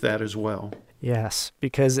me with that as well. Yes,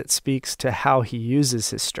 because it speaks to how he uses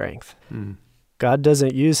his strength. God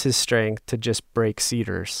doesn't use his strength to just break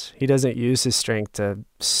cedars. He doesn't use his strength to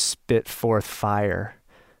spit forth fire.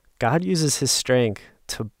 God uses his strength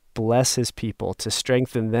to bless his people, to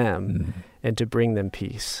strengthen them, and to bring them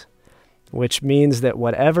peace. Which means that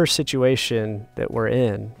whatever situation that we're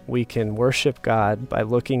in, we can worship God by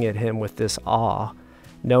looking at him with this awe,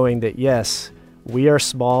 knowing that yes, we are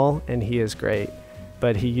small and he is great,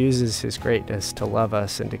 but he uses his greatness to love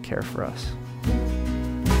us and to care for us.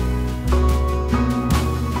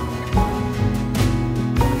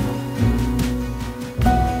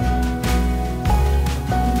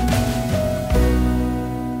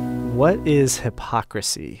 What is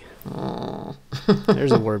hypocrisy?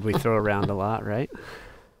 There's a word we throw around a lot, right?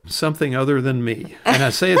 Something other than me. And I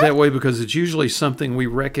say it that way because it's usually something we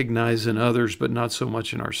recognize in others, but not so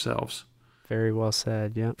much in ourselves. Very well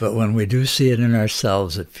said, yeah. But when we do see it in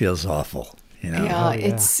ourselves, it feels awful. You know? Yeah,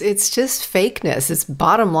 it's just fakeness. It's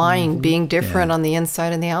bottom line being different on the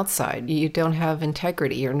inside and the outside. You don't have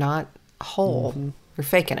integrity. You're not whole. You're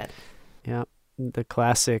faking it. Yeah, the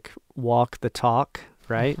classic walk the talk,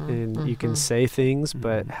 right? And you can say things,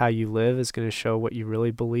 but how you live is going to show what you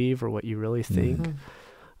really believe or what you really think.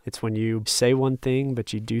 It's when you say one thing,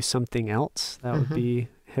 but you do something else. That would be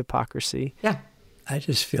hypocrisy. Yeah. I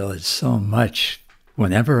just feel it so much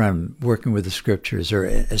whenever I'm working with the scriptures, or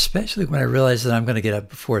especially when I realize that I'm going to get up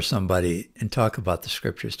before somebody and talk about the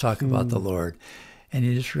scriptures, talk about the Lord. And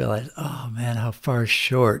you just realize, oh man, how far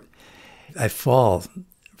short I fall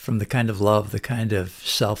from the kind of love, the kind of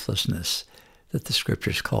selflessness that the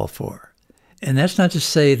scriptures call for. And that's not to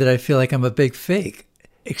say that I feel like I'm a big fake,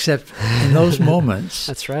 except in those moments.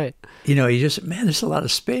 That's right. You know, you just, man, there's a lot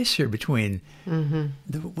of space here between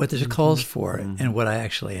what this calls for and what I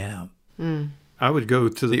actually am. I would go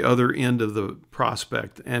to the other end of the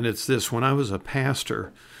prospect, and it's this. When I was a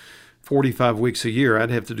pastor, 45 weeks a year,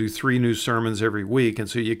 I'd have to do 3 new sermons every week, and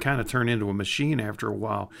so you kind of turn into a machine after a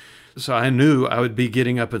while. So I knew I would be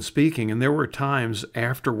getting up and speaking, and there were times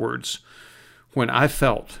afterwards when I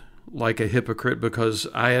felt like a hypocrite because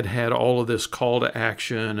I had had all of this call to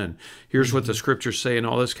action, and here's what the scriptures say and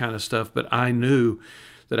all this kind of stuff, but I knew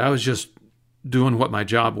that I was just doing what my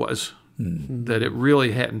job was. That it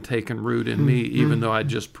really hadn't taken root in me, even though I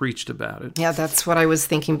just preached about it. Yeah, that's what I was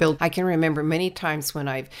thinking, Bill. I can remember many times when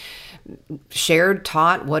I've shared,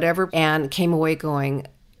 taught, whatever, and came away going,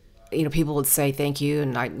 you know, people would say thank you,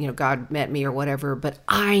 and God met me or whatever, but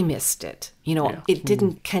I missed it. It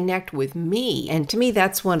didn't connect with me. And to me,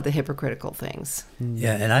 that's one of the hypocritical things.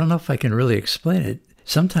 Yeah, and I don't know if I can really explain it.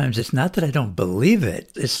 Sometimes it's not that I don't believe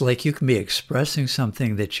it. It's like you can be expressing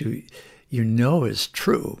something that you know is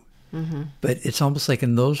true. But it's almost like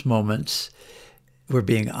in those moments, we're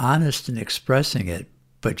being honest and expressing it,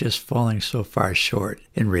 but just falling so far short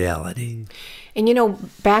in reality.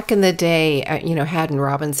 And, back in the day, Haddon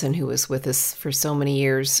Robinson, who was with us for so many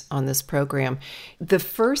years on this program, the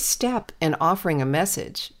first step in offering a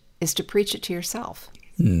message is to preach it to yourself.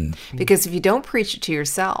 Because if you don't preach it to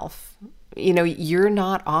yourself, you're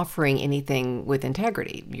not offering anything with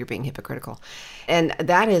integrity. You're being hypocritical. And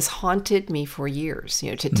that has haunted me for years,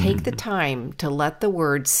 to take the time to let the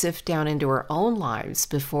word sift down into our own lives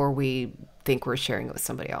before we think we're sharing it with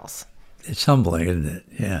somebody else. It's humbling, isn't it?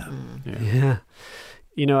 Yeah.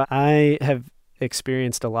 Yeah. I have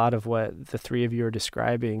experienced a lot of what the three of you are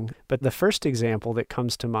describing, but the first example that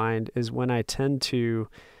comes to mind is when I tend to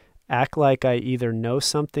act like I either know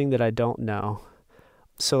something that I don't know.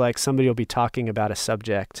 So like somebody will be talking about a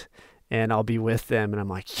subject and I'll be with them and I'm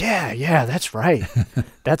like, yeah, that's right.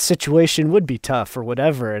 That situation would be tough or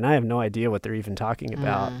whatever. And I have no idea what they're even talking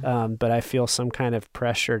about. But I feel some kind of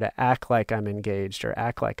pressure to act like I'm engaged or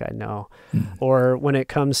act like I know. Or when it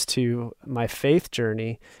comes to my faith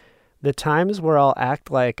journey, the times where I'll act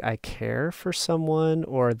like I care for someone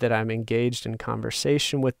or that I'm engaged in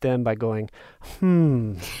conversation with them by going,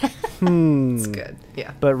 It's good.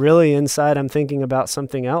 Yeah. But really inside I'm thinking about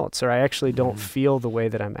something else, or I actually don't feel the way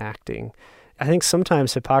that I'm acting. I think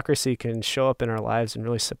sometimes hypocrisy can show up in our lives in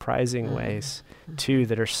really surprising ways too,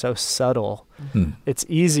 that are so subtle. It's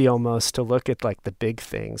easy almost to look at like the big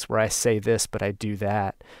things where I say this, but I do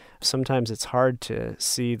that. Sometimes it's hard to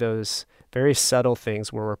see those very subtle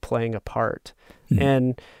things where we're playing a part.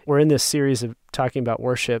 And we're in this series of talking about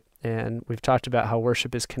worship, and we've talked about how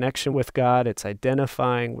worship is connection with God, it's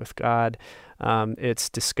identifying with God, it's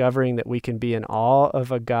discovering that we can be in awe of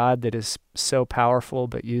a God that is so powerful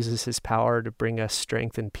but uses his power to bring us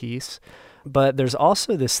strength and peace. But there's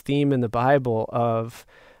also this theme in the Bible of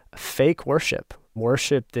fake worship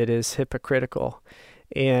that is hypocritical.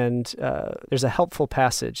 And there's a helpful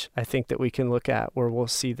passage, I think, that we can look at where we'll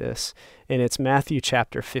see this. And it's Matthew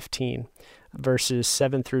chapter 15, verses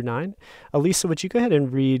 7 through 9. Elisa, would you go ahead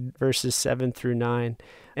and read verses 7 through 9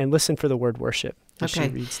 and listen for the word worship as she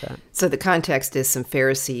reads that? So the context is some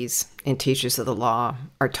Pharisees and teachers of the law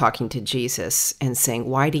are talking to Jesus and saying,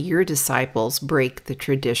 "Why do your disciples break the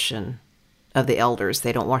tradition of the elders?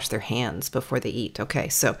 They don't wash their hands before they eat." Okay,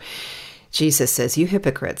 so Jesus says, "You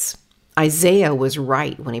hypocrites, Isaiah was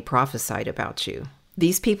right when he prophesied about you.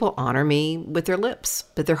 These people honor me with their lips,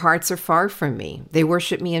 but their hearts are far from me. They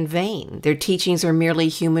worship me in vain. Their teachings are merely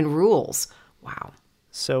human rules." Wow.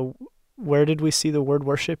 So where did we see the word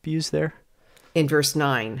worship used there? In verse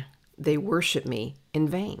 9, they worship me in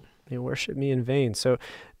vain. You worship me in vain. So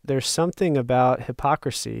there's something about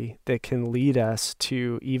hypocrisy that can lead us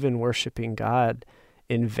to even worshiping God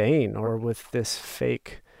in vain or with this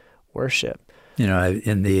fake worship. You know,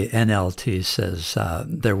 in the NLT says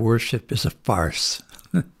their worship is a farce.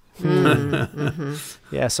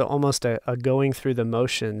 Yeah, so almost a going through the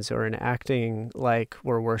motions or an acting like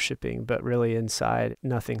we're worshiping, but really inside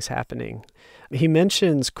nothing's happening. He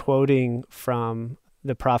mentions quoting from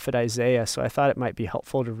the prophet Isaiah, so I thought it might be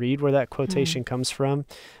helpful to read where that quotation comes from.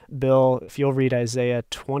 Bill, if you'll read Isaiah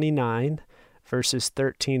 29, verses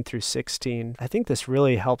 13 through 16, I think this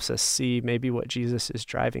really helps us see maybe what Jesus is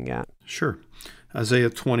driving at. Sure. Isaiah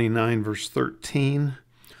 29, verse 13,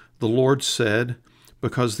 the Lord said,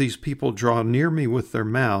 because these people draw near me with their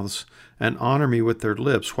mouths and honor me with their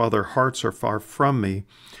lips, while their hearts are far from me,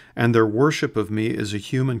 and their worship of me is a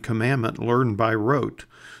human commandment learned by rote.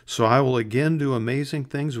 So I will again do amazing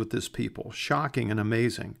things with this people, shocking and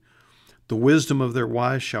amazing. The wisdom of their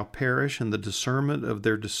wise shall perish, and the discernment of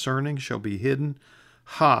their discerning shall be hidden.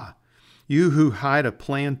 Ha! You who hide a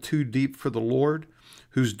plan too deep for the Lord,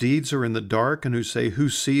 whose deeds are in the dark, and who say, who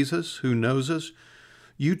sees us, who knows us?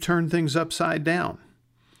 You turn things upside down.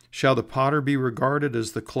 Shall the potter be regarded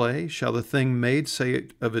as the clay? Shall the thing made say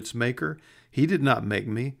of its maker, he did not make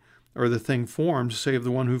me? Or the thing formed say of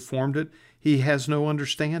the one who formed it, he has no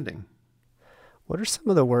understanding? What are some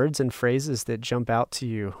of the words and phrases that jump out to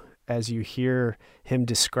you as you hear him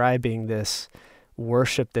describing this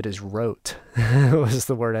worship that is rote? Was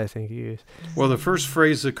the word I think he used. Well, the first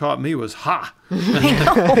phrase that caught me was, ha!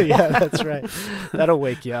 Yeah, that's right. That'll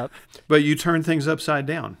wake you up. But you turn things upside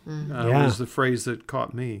down, was the phrase that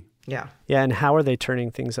caught me. Yeah. Yeah, and how are they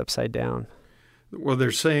turning things upside down? Well,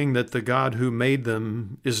 they're saying that the God who made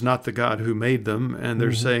them is not the God who made them, and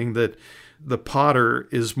they're saying that the potter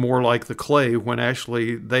is more like the clay when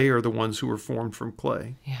actually they are the ones who were formed from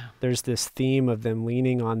clay. Yeah. There's this theme of them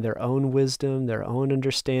leaning on their own wisdom, their own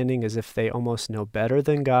understanding, as if they almost know better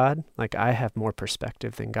than God. Like, I have more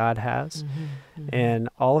perspective than God has. And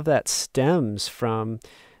all of that stems from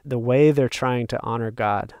the way they're trying to honor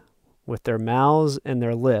God with their mouths and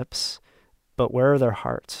their lips, but where are their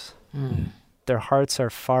hearts? Their hearts are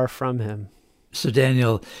far from him. So,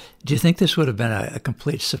 Daniel, do you think this would have been a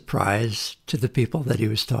complete surprise to the people that he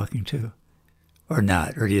was talking to or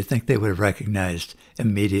not? Or do you think they would have recognized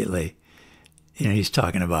immediately, he's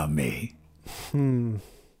talking about me? You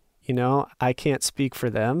know, I can't speak for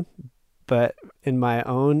them, but in my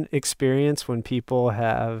own experience, when people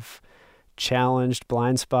have challenged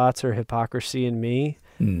blind spots or hypocrisy in me,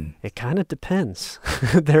 it kind of depends.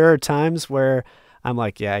 There are times where I'm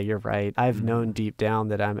like, yeah, you're right. I've known deep down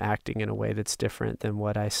that I'm acting in a way that's different than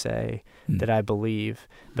what I say that I believe.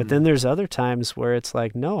 But then there's other times where it's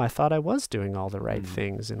like, no, I thought I was doing all the right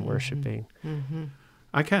things in worshiping.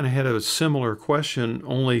 I kind of had a similar question,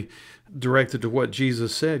 only directed to what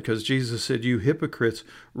Jesus said, because Jesus said, you hypocrites,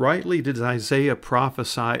 rightly did Isaiah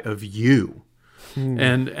prophesy of you.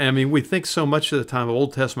 And I mean, we think so much of the time of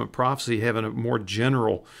Old Testament prophecy having a more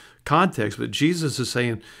general context, but Jesus is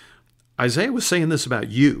saying, Isaiah was saying this about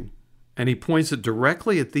you, and he points it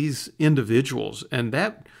directly at these individuals, and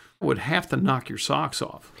that would have to knock your socks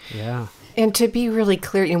off. Yeah. And to be really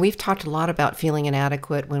clear, we've talked a lot about feeling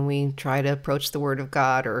inadequate when we try to approach the Word of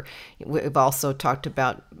God, or we've also talked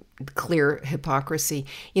about clear hypocrisy.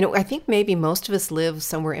 I think maybe most of us live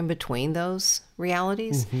somewhere in between those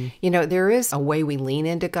realities. There is a way we lean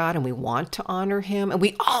into God and we want to honor him, and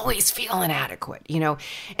we always feel inadequate,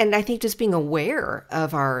 and I think just being aware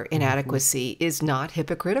of our inadequacy is not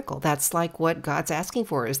hypocritical. That's like what God's asking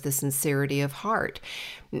for, is the sincerity of heart.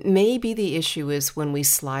 Maybe the issue is when we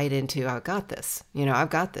slide into, I've got this,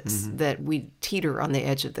 that we teeter on the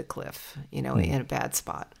edge of the cliff, in a bad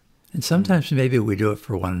spot. And sometimes maybe we do it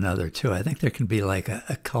for one another, too. I think there can be like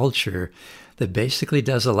a culture that basically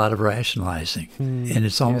does a lot of rationalizing. And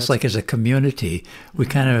it's almost like as a community, we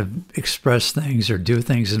kind of express things or do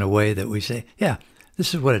things in a way that we say, yeah,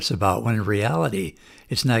 this is what it's about, when in reality,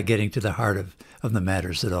 it's not getting to the heart of the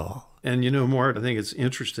matters at all. And Mort, I think it's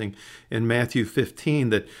interesting in Matthew 15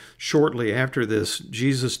 that shortly after this,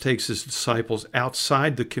 Jesus takes his disciples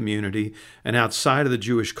outside the community and outside of the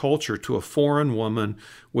Jewish culture to a foreign woman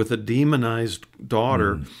with a demonized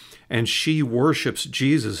daughter, and she worships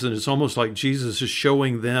Jesus. And it's almost like Jesus is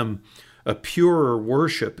showing them a purer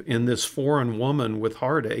worship in this foreign woman with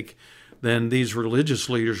heartache than these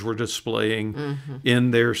religious leaders were displaying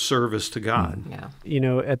in their service to God.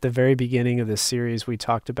 Yeah. At the very beginning of this series, we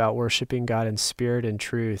talked about worshiping God in spirit and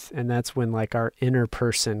truth, and that's when like our inner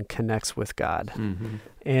person connects with God.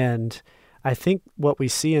 And I think what we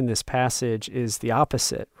see in this passage is the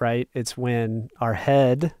opposite, right? It's when our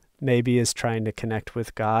head maybe is trying to connect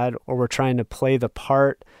with God, or we're trying to play the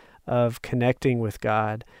part of connecting with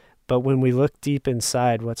God. But when we look deep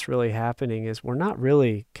inside, what's really happening is we're not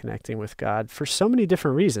really connecting with God for so many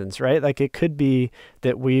different reasons, right? Like it could be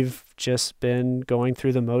that we've just been going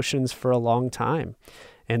through the motions for a long time.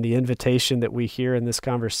 And the invitation that we hear in this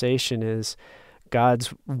conversation is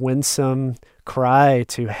God's winsome cry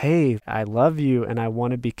to, hey, I love you and I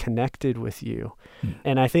want to be connected with you.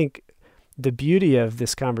 And I think the beauty of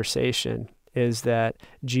this conversation is that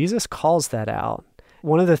Jesus calls that out.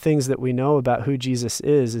 One of the things that we know about who Jesus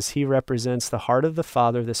is he represents the heart of the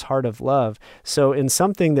Father, this heart of love. So in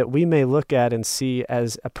something that we may look at and see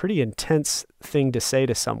as a pretty intense thing to say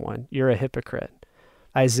to someone, you're a hypocrite.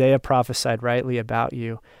 Isaiah prophesied rightly about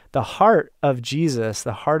you. The heart of Jesus,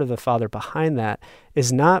 the heart of the Father behind that,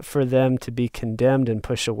 is not for them to be condemned and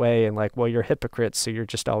push away and like, well, you're hypocrites, so you're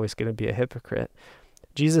just always going to be a hypocrite.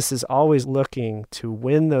 Jesus is always looking to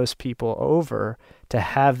win those people over to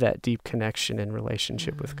have that deep connection and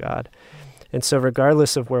relationship with God. And so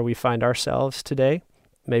regardless of where we find ourselves today,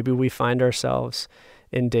 maybe we find ourselves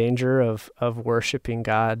in danger of worshiping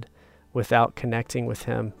God without connecting with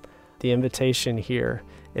him. The invitation here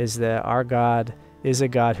is that our God is a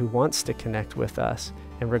God who wants to connect with us.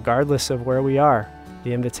 And regardless of where we are,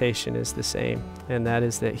 the invitation is the same. And that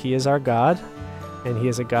is that he is our God, and he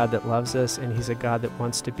is a God that loves us, and he's a God that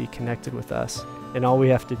wants to be connected with us. And all we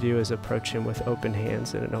have to do is approach him with open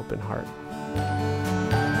hands and an open heart.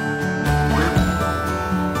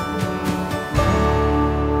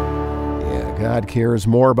 Yeah, God cares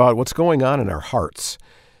more about what's going on in our hearts.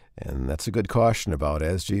 And that's a good caution about,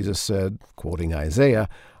 as Jesus said, quoting Isaiah,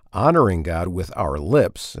 honoring God with our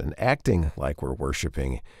lips and acting like we're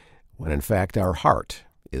worshiping, when in fact our heart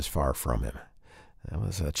is far from him. That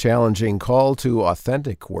was a challenging call to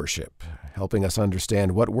authentic worship, helping us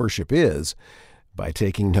understand what worship is by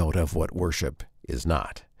taking note of what worship is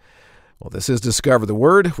not. Well, this is Discover the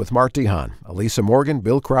Word with Mart DeHaan, Elisa Morgan,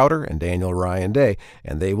 Bill Crowder, and Daniel Ryan Day,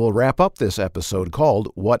 and they will wrap up this episode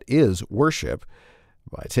called What is Worship?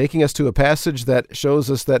 By taking us to a passage that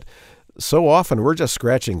shows us that so often we're just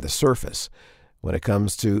scratching the surface when it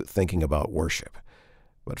comes to thinking about worship.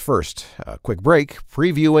 But first, a quick break,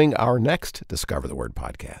 previewing our next Discover the Word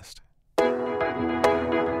podcast.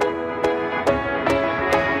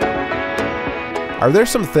 Are there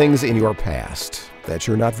some things in your past that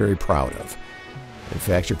you're not very proud of? In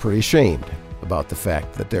fact, you're pretty ashamed about the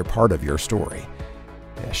fact that they're part of your story.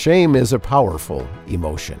 Shame is a powerful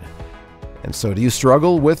emotion. And so do you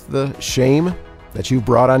struggle with the shame that you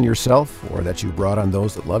brought on yourself or that you brought on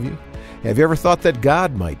those that love you? Have you ever thought that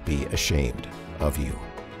God might be ashamed of you?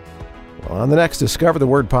 Well, on the next Discover the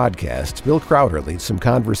Word podcast, Bill Crowder leads some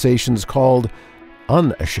conversations called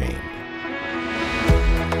Unashamed.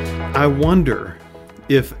 I wonder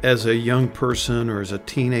if as a young person or as a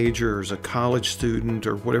teenager or as a college student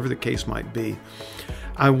or whatever the case might be,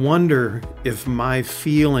 I wonder if my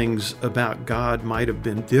feelings about God might have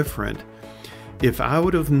been different if I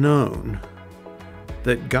would have known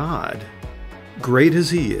that God, great as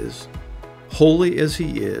he is, holy as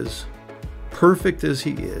he is, perfect as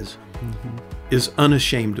he is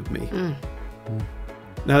unashamed of me.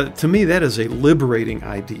 Now, to me, that is a liberating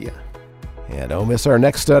idea. And don't miss our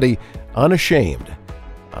next study, Unashamed,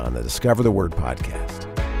 on the Discover the Word podcast.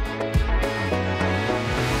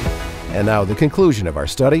 And now the conclusion of our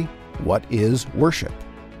study, What is Worship?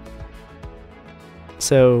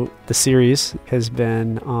 So the series has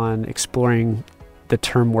been on exploring the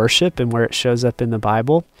term worship and where it shows up in the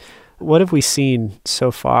Bible. What have we seen so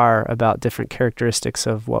far about different characteristics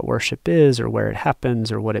of what worship is or where it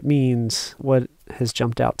happens or what it means? What has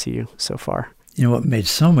jumped out to you so far? You know, what made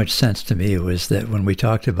so much sense to me was that when we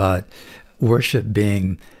talked about worship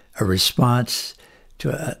being a response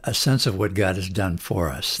to a sense of what God has done for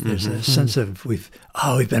us. There's a sense of we've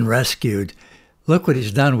been rescued. Look what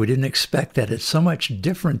he's done. We didn't expect that. It's so much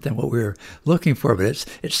different than what we were looking for, but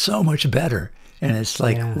it's so much better. And it's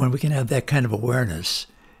like when we can have that kind of awareness,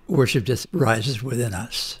 worship just rises within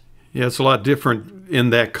us. Yeah, it's a lot different in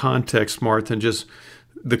that context, Mart, than just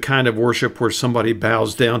the kind of worship where somebody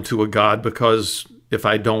bows down to a God because if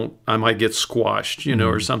I don't, I might get squashed,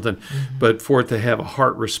 or something. But for it to have a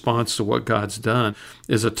heart response to what God's done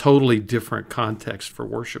is a totally different context for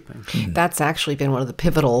worshiping. That's actually been one of the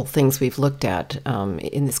pivotal things we've looked at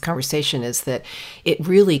in this conversation, is that it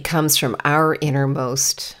really comes from our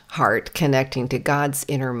innermost heart connecting to God's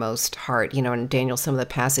innermost heart. And Daniel, some of the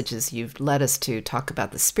passages you've led us to talk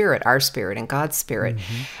about the Spirit, our spirit and God's spirit.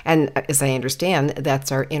 And as I understand,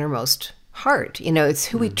 that's our innermost heart. It's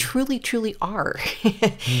who we truly, truly are.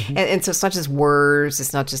 And so it's not just words,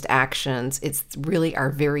 it's not just actions, it's really our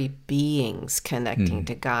very beings connecting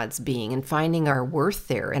to God's being and finding our worth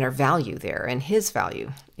there and our value there and his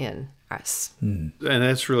value in us. And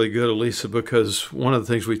that's really good, Elisa, because one of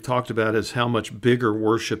the things we've talked about is how much bigger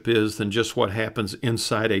worship is than just what happens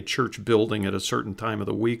inside a church building at a certain time of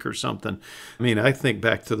the week or something. I mean, I think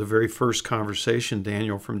back to the very first conversation,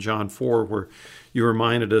 Daniel, from John 4, where you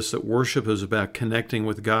reminded us that worship is about connecting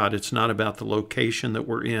with God. It's not about the location that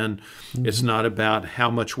we're in. It's not about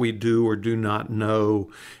how much we do or do not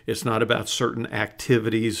know. It's not about certain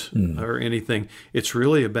activities or anything. It's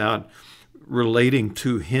really about relating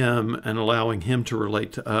to him and allowing him to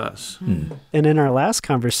relate to us. And in our last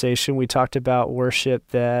conversation, we talked about worship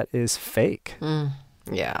that is fake.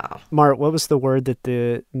 Yeah. Mart, what was the word that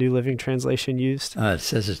the New Living Translation used? It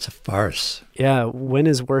says it's a farce. Yeah. When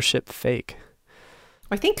is worship fake?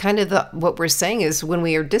 I think kind of what we're saying is when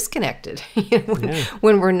we are disconnected,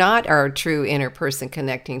 when we're not our true inner person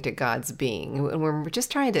connecting to God's being, when we're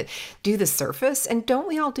just trying to do the surface. And don't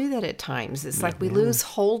we all do that at times? It's like we lose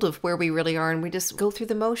hold of where we really are and we just go through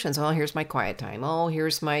the motions. Oh, here's my quiet time. Oh,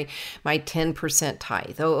 here's my 10%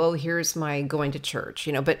 tithe. Oh, here's my going to church.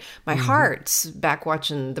 But my heart's back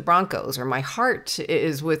watching the Broncos, or my heart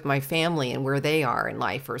is with my family and where they are in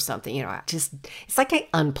life or something. It's like I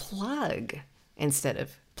unplug instead of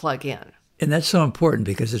plug in. And that's so important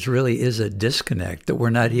because it really is a disconnect that we're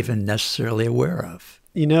not even necessarily aware of.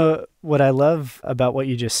 What I love about what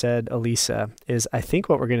you just said, Elisa, is I think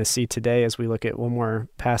what we're going to see today as we look at one more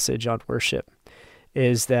passage on worship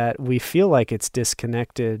is that we feel like it's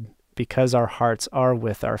disconnected because our hearts are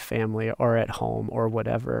with our family or at home or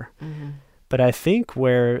whatever. But I think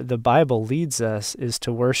where the Bible leads us is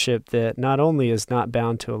to worship that not only is not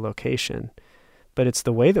bound to a location, but it's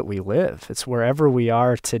the way that we live. It's wherever we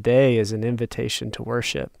are today is an invitation to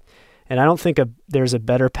worship. And I don't think there's a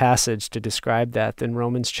better passage to describe that than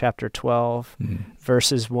Romans chapter 12,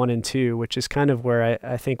 verses 1 and 2, which is kind of where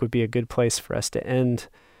I think would be a good place for us to end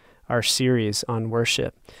our series on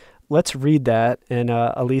worship. Let's read that. And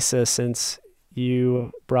Elisa, since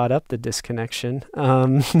you brought up the disconnection,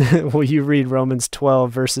 will you read Romans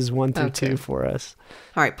 12, verses 1 through 2 for us?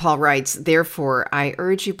 All right, Paul writes, "Therefore, I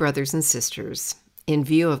urge you, brothers and sisters, in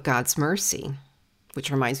view of God's mercy,"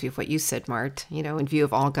 which reminds me of what you said, Mart, in view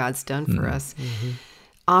of all God's done for us,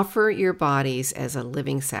 "offer your bodies as a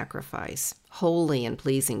living sacrifice, holy and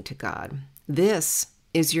pleasing to God. This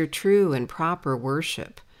is your true and proper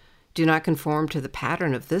worship. Do not conform to the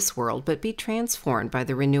pattern of this world, but be transformed by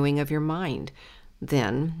the renewing of your mind.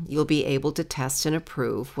 Then you'll be able to test and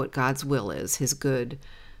approve what God's will is, his good,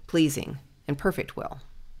 pleasing, and perfect will."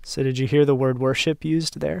 So did you hear the word worship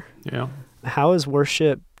used there? Yeah. How is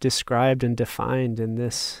worship described and defined in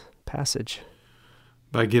this passage?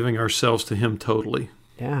 By giving ourselves to him totally.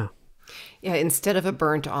 Yeah. Yeah, instead of a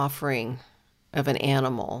burnt offering of an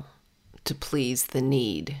animal to please the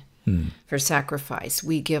need for sacrifice,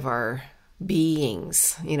 we give our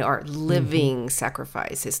beings, our living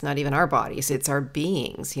sacrifice. It's not even our bodies, it's our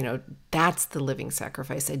beings. That's the living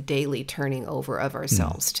sacrifice, a daily turning over of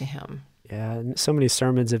ourselves to him. Yeah, and so many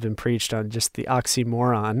sermons have been preached on just the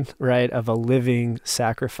oxymoron, right, of a living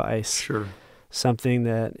sacrifice. Sure. Something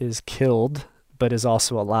that is killed but is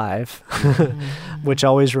also alive, which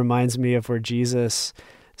always reminds me of where Jesus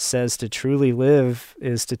says to truly live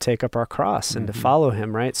is to take up our cross and to follow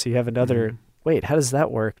him, right? So you have another, wait, how does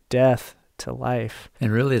that work? Death to life.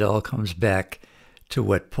 And really it all comes back to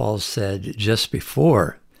what Paul said just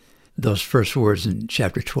before those first words in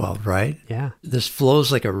chapter 12, right? Yeah. This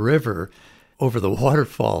flows like a river over the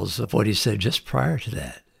waterfalls of what he said just prior to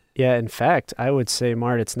that. Yeah, in fact, I would say,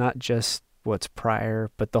 Mart, it's not just what's prior,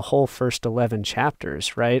 but the whole first 11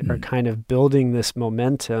 chapters, right, are kind of building this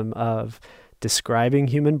momentum of describing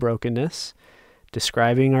human brokenness,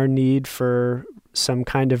 describing our need for some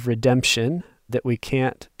kind of redemption that we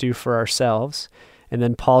can't do for ourselves. And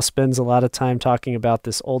then Paul spends a lot of time talking about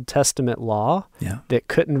this Old Testament law that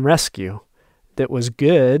couldn't rescue, that was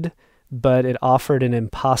good, but it offered an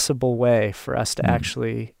impossible way for us to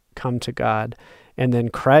actually come to God. And then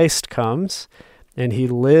Christ comes and he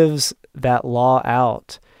lives that law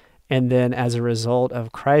out. And then as a result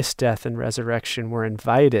of Christ's death and resurrection, we're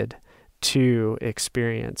invited to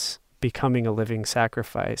experience becoming a living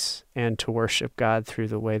sacrifice and to worship God through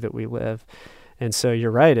the way that we live. And so you're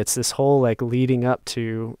right, it's this whole leading up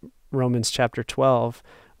to Romans chapter 12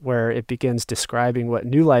 where it begins describing what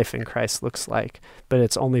new life in Christ looks like, but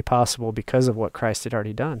it's only possible because of what Christ had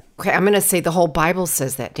already done. Okay, I'm going to say the whole Bible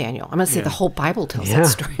says that, Daniel. I'm going to say the whole Bible tells that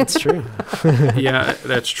story. That's true. Yeah,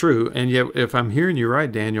 that's true. And yet, if I'm hearing you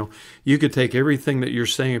right, Daniel, you could take everything that you're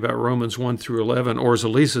saying about Romans 1 through 11, or as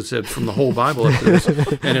Elisa said, from the whole Bible up to this,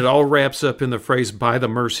 and it all wraps up in the phrase, by the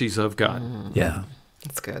mercies of God. Yeah.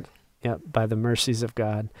 That's good. Yeah, by the mercies of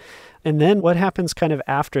God. And then what happens kind of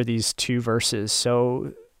after these two verses?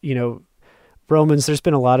 So, Romans, there's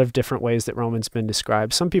been a lot of different ways that Romans been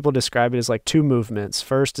described. Some people describe it as like two movements.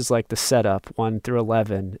 First is like the setup, 1 through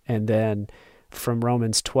 11, and then from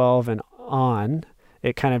Romans 12 and on,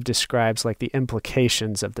 it kind of describes like the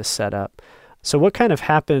implications of the setup. So what kind of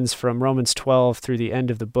happens from Romans 12 through the end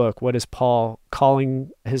of the book? What is Paul calling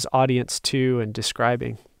his audience to and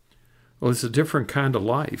describing? Well, it's a different kind of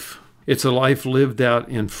life. It's a life lived out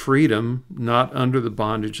in freedom, not under the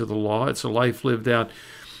bondage of the law. It's a life lived out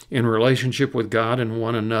in relationship with God and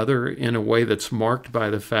one another in a way that's marked by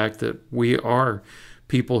the fact that we are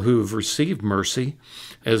people who have received mercy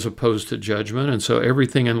as opposed to judgment. And so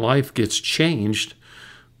everything in life gets changed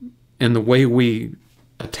in the way we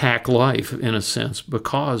attack life, in a sense,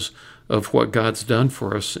 because of what God's done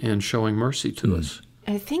for us in showing mercy to us.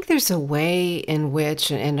 I think there's a way in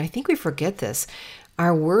which, and I think we forget this,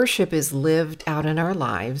 our worship is lived out in our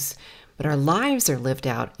lives, but our lives are lived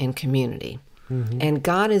out in community. Mm-hmm. And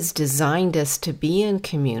God has designed us to be in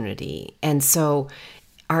community. And so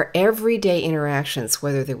our everyday interactions,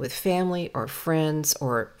 whether they're with family or friends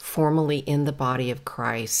or formally in the body of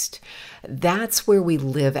Christ, that's where we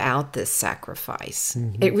live out this sacrifice.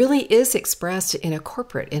 Mm-hmm. It really is expressed in a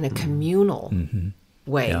corporate, in a communal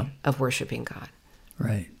way of worshiping God.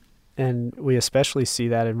 Right. And we especially see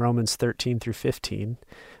that in Romans 13 through 15,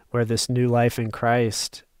 where this new life in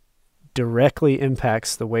Christ directly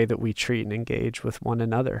impacts the way that we treat and engage with one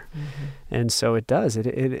another. Mm-hmm. And so it does. It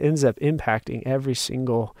ends up impacting every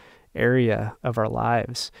single area of our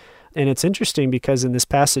lives. And it's interesting because in this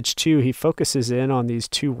passage too, he focuses in on these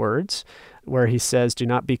two words where he says, do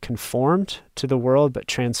not be conformed to the world, but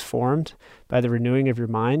transformed by the renewing of your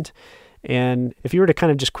mind. And if you were to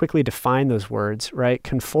kind of just quickly define those words, right?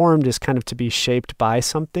 Conformed is kind of to be shaped by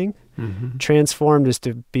something. Mm-hmm. Transformed is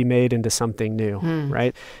to be made into something new,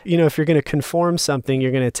 right? If you're going to conform something,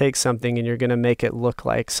 you're going to take something and you're going to make it look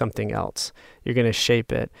like something else. You're going to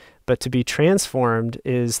shape it. But to be transformed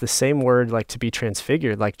is the same word like to be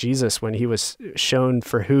transfigured, like Jesus when he was shown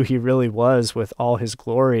for who he really was with all his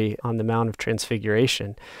glory on the Mount of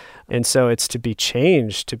Transfiguration. And so it's to be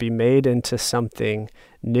changed, to be made into something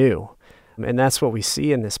new. And that's what we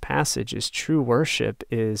see in this passage is true worship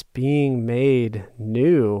is being made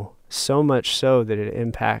new, so much so that it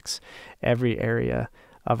impacts every area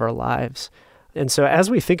of our lives. And so as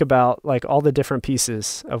we think about like all the different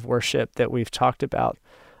pieces of worship that we've talked about,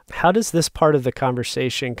 how does this part of the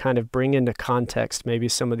conversation kind of bring into context maybe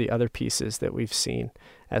some of the other pieces that we've seen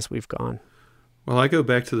as we've gone? Well, I go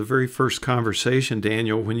back to the very first conversation,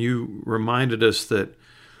 Daniel, when you reminded us that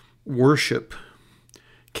worship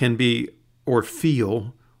can be or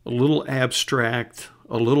feel a little abstract,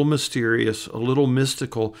 a little mysterious, a little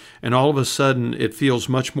mystical, and all of a sudden it feels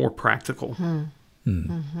much more practical.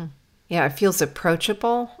 Mm-hmm. Yeah, it feels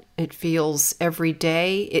approachable. It feels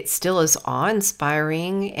everyday. It still is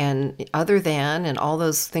awe-inspiring and other than, and all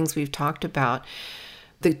those things we've talked about.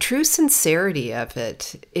 The true sincerity of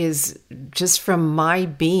it is just from my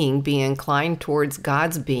being inclined towards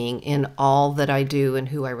God's being in all that I do and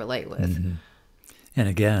who I relate with. Mm-hmm. And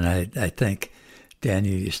again, I think,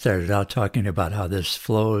 Daniel, you started out talking about how this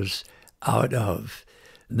flows out of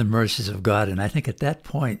the mercies of God. And I think at that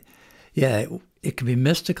point, it can be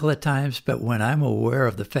mystical at times, but when I'm aware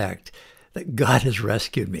of the fact that God has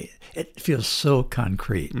rescued me, it feels so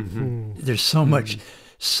concrete. Mm-hmm. There's so much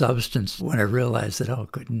substance when I realize that, oh,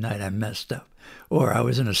 good night, I messed up. Or I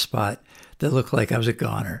was in a spot that looked like I was a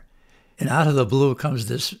goner. And out of the blue comes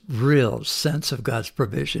this real sense of God's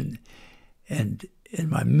provision. And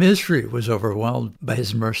my misery was overwhelmed by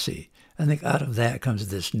his mercy. I think out of that comes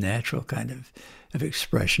this natural kind of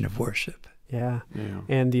expression of worship. Yeah.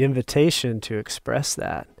 And the invitation to express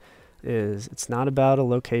that is it's not about a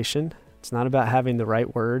location. It's not about having the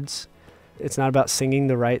right words. It's not about singing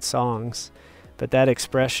the right songs. But that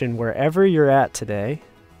expression, wherever you're at today,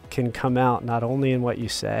 can come out not only in what you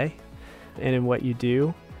say and in what you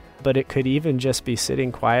do, but it could even just be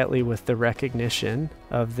sitting quietly with the recognition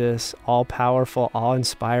of this all-powerful,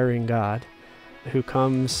 awe-inspiring God who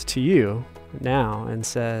comes to you now and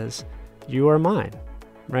says, you are mine,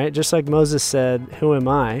 right? Just like Moses said, who am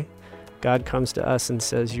I? God comes to us and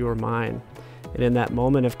says, you are mine. And in that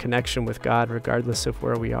moment of connection with God, regardless of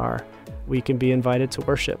where we are, we can be invited to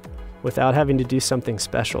worship without having to do something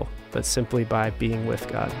special, but simply by being with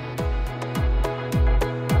God.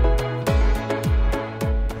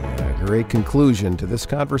 A great conclusion to this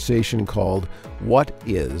conversation called What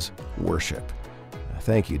is Worship?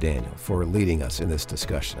 Thank you, Daniel, for leading us in this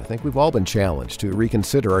discussion. I think we've all been challenged to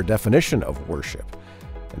reconsider our definition of worship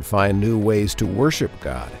and find new ways to worship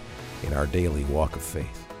God in our daily walk of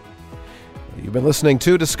faith. You've been listening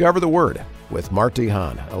to Discover the Word with Marty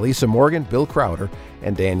Hahn, Elisa Morgan, Bill Crowder,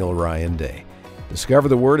 and Daniel Ryan Day. Discover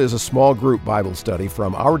the Word is a small group Bible study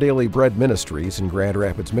from Our Daily Bread Ministries in Grand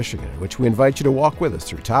Rapids, Michigan, in which we invite you to walk with us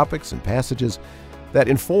through topics and passages that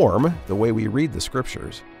inform the way we read the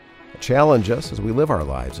Scriptures, challenge us as we live our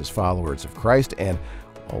lives as followers of Christ, and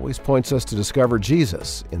always points us to discover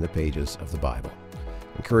Jesus in the pages of the Bible.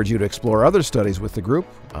 I encourage you to explore other studies with the group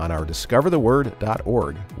on our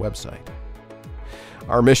discovertheword.org website.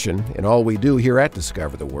 Our mission in all we do here at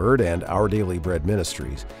Discover the Word and Our Daily Bread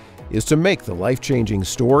Ministries is to make the life-changing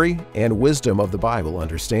story and wisdom of the Bible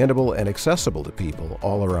understandable and accessible to people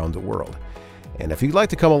all around the world. And if you'd like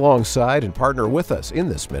to come alongside and partner with us in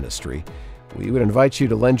this ministry, we would invite you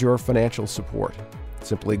to lend your financial support.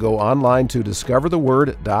 Simply go online to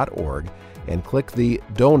discovertheword.org and click the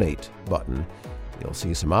Donate button. You'll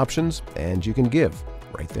see some options, and you can give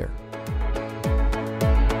right there.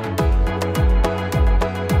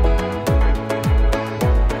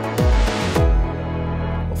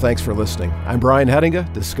 Thanks for listening. I'm Brian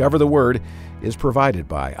Hettinga. Discover the Word is provided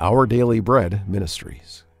by Our Daily Bread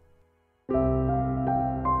Ministries.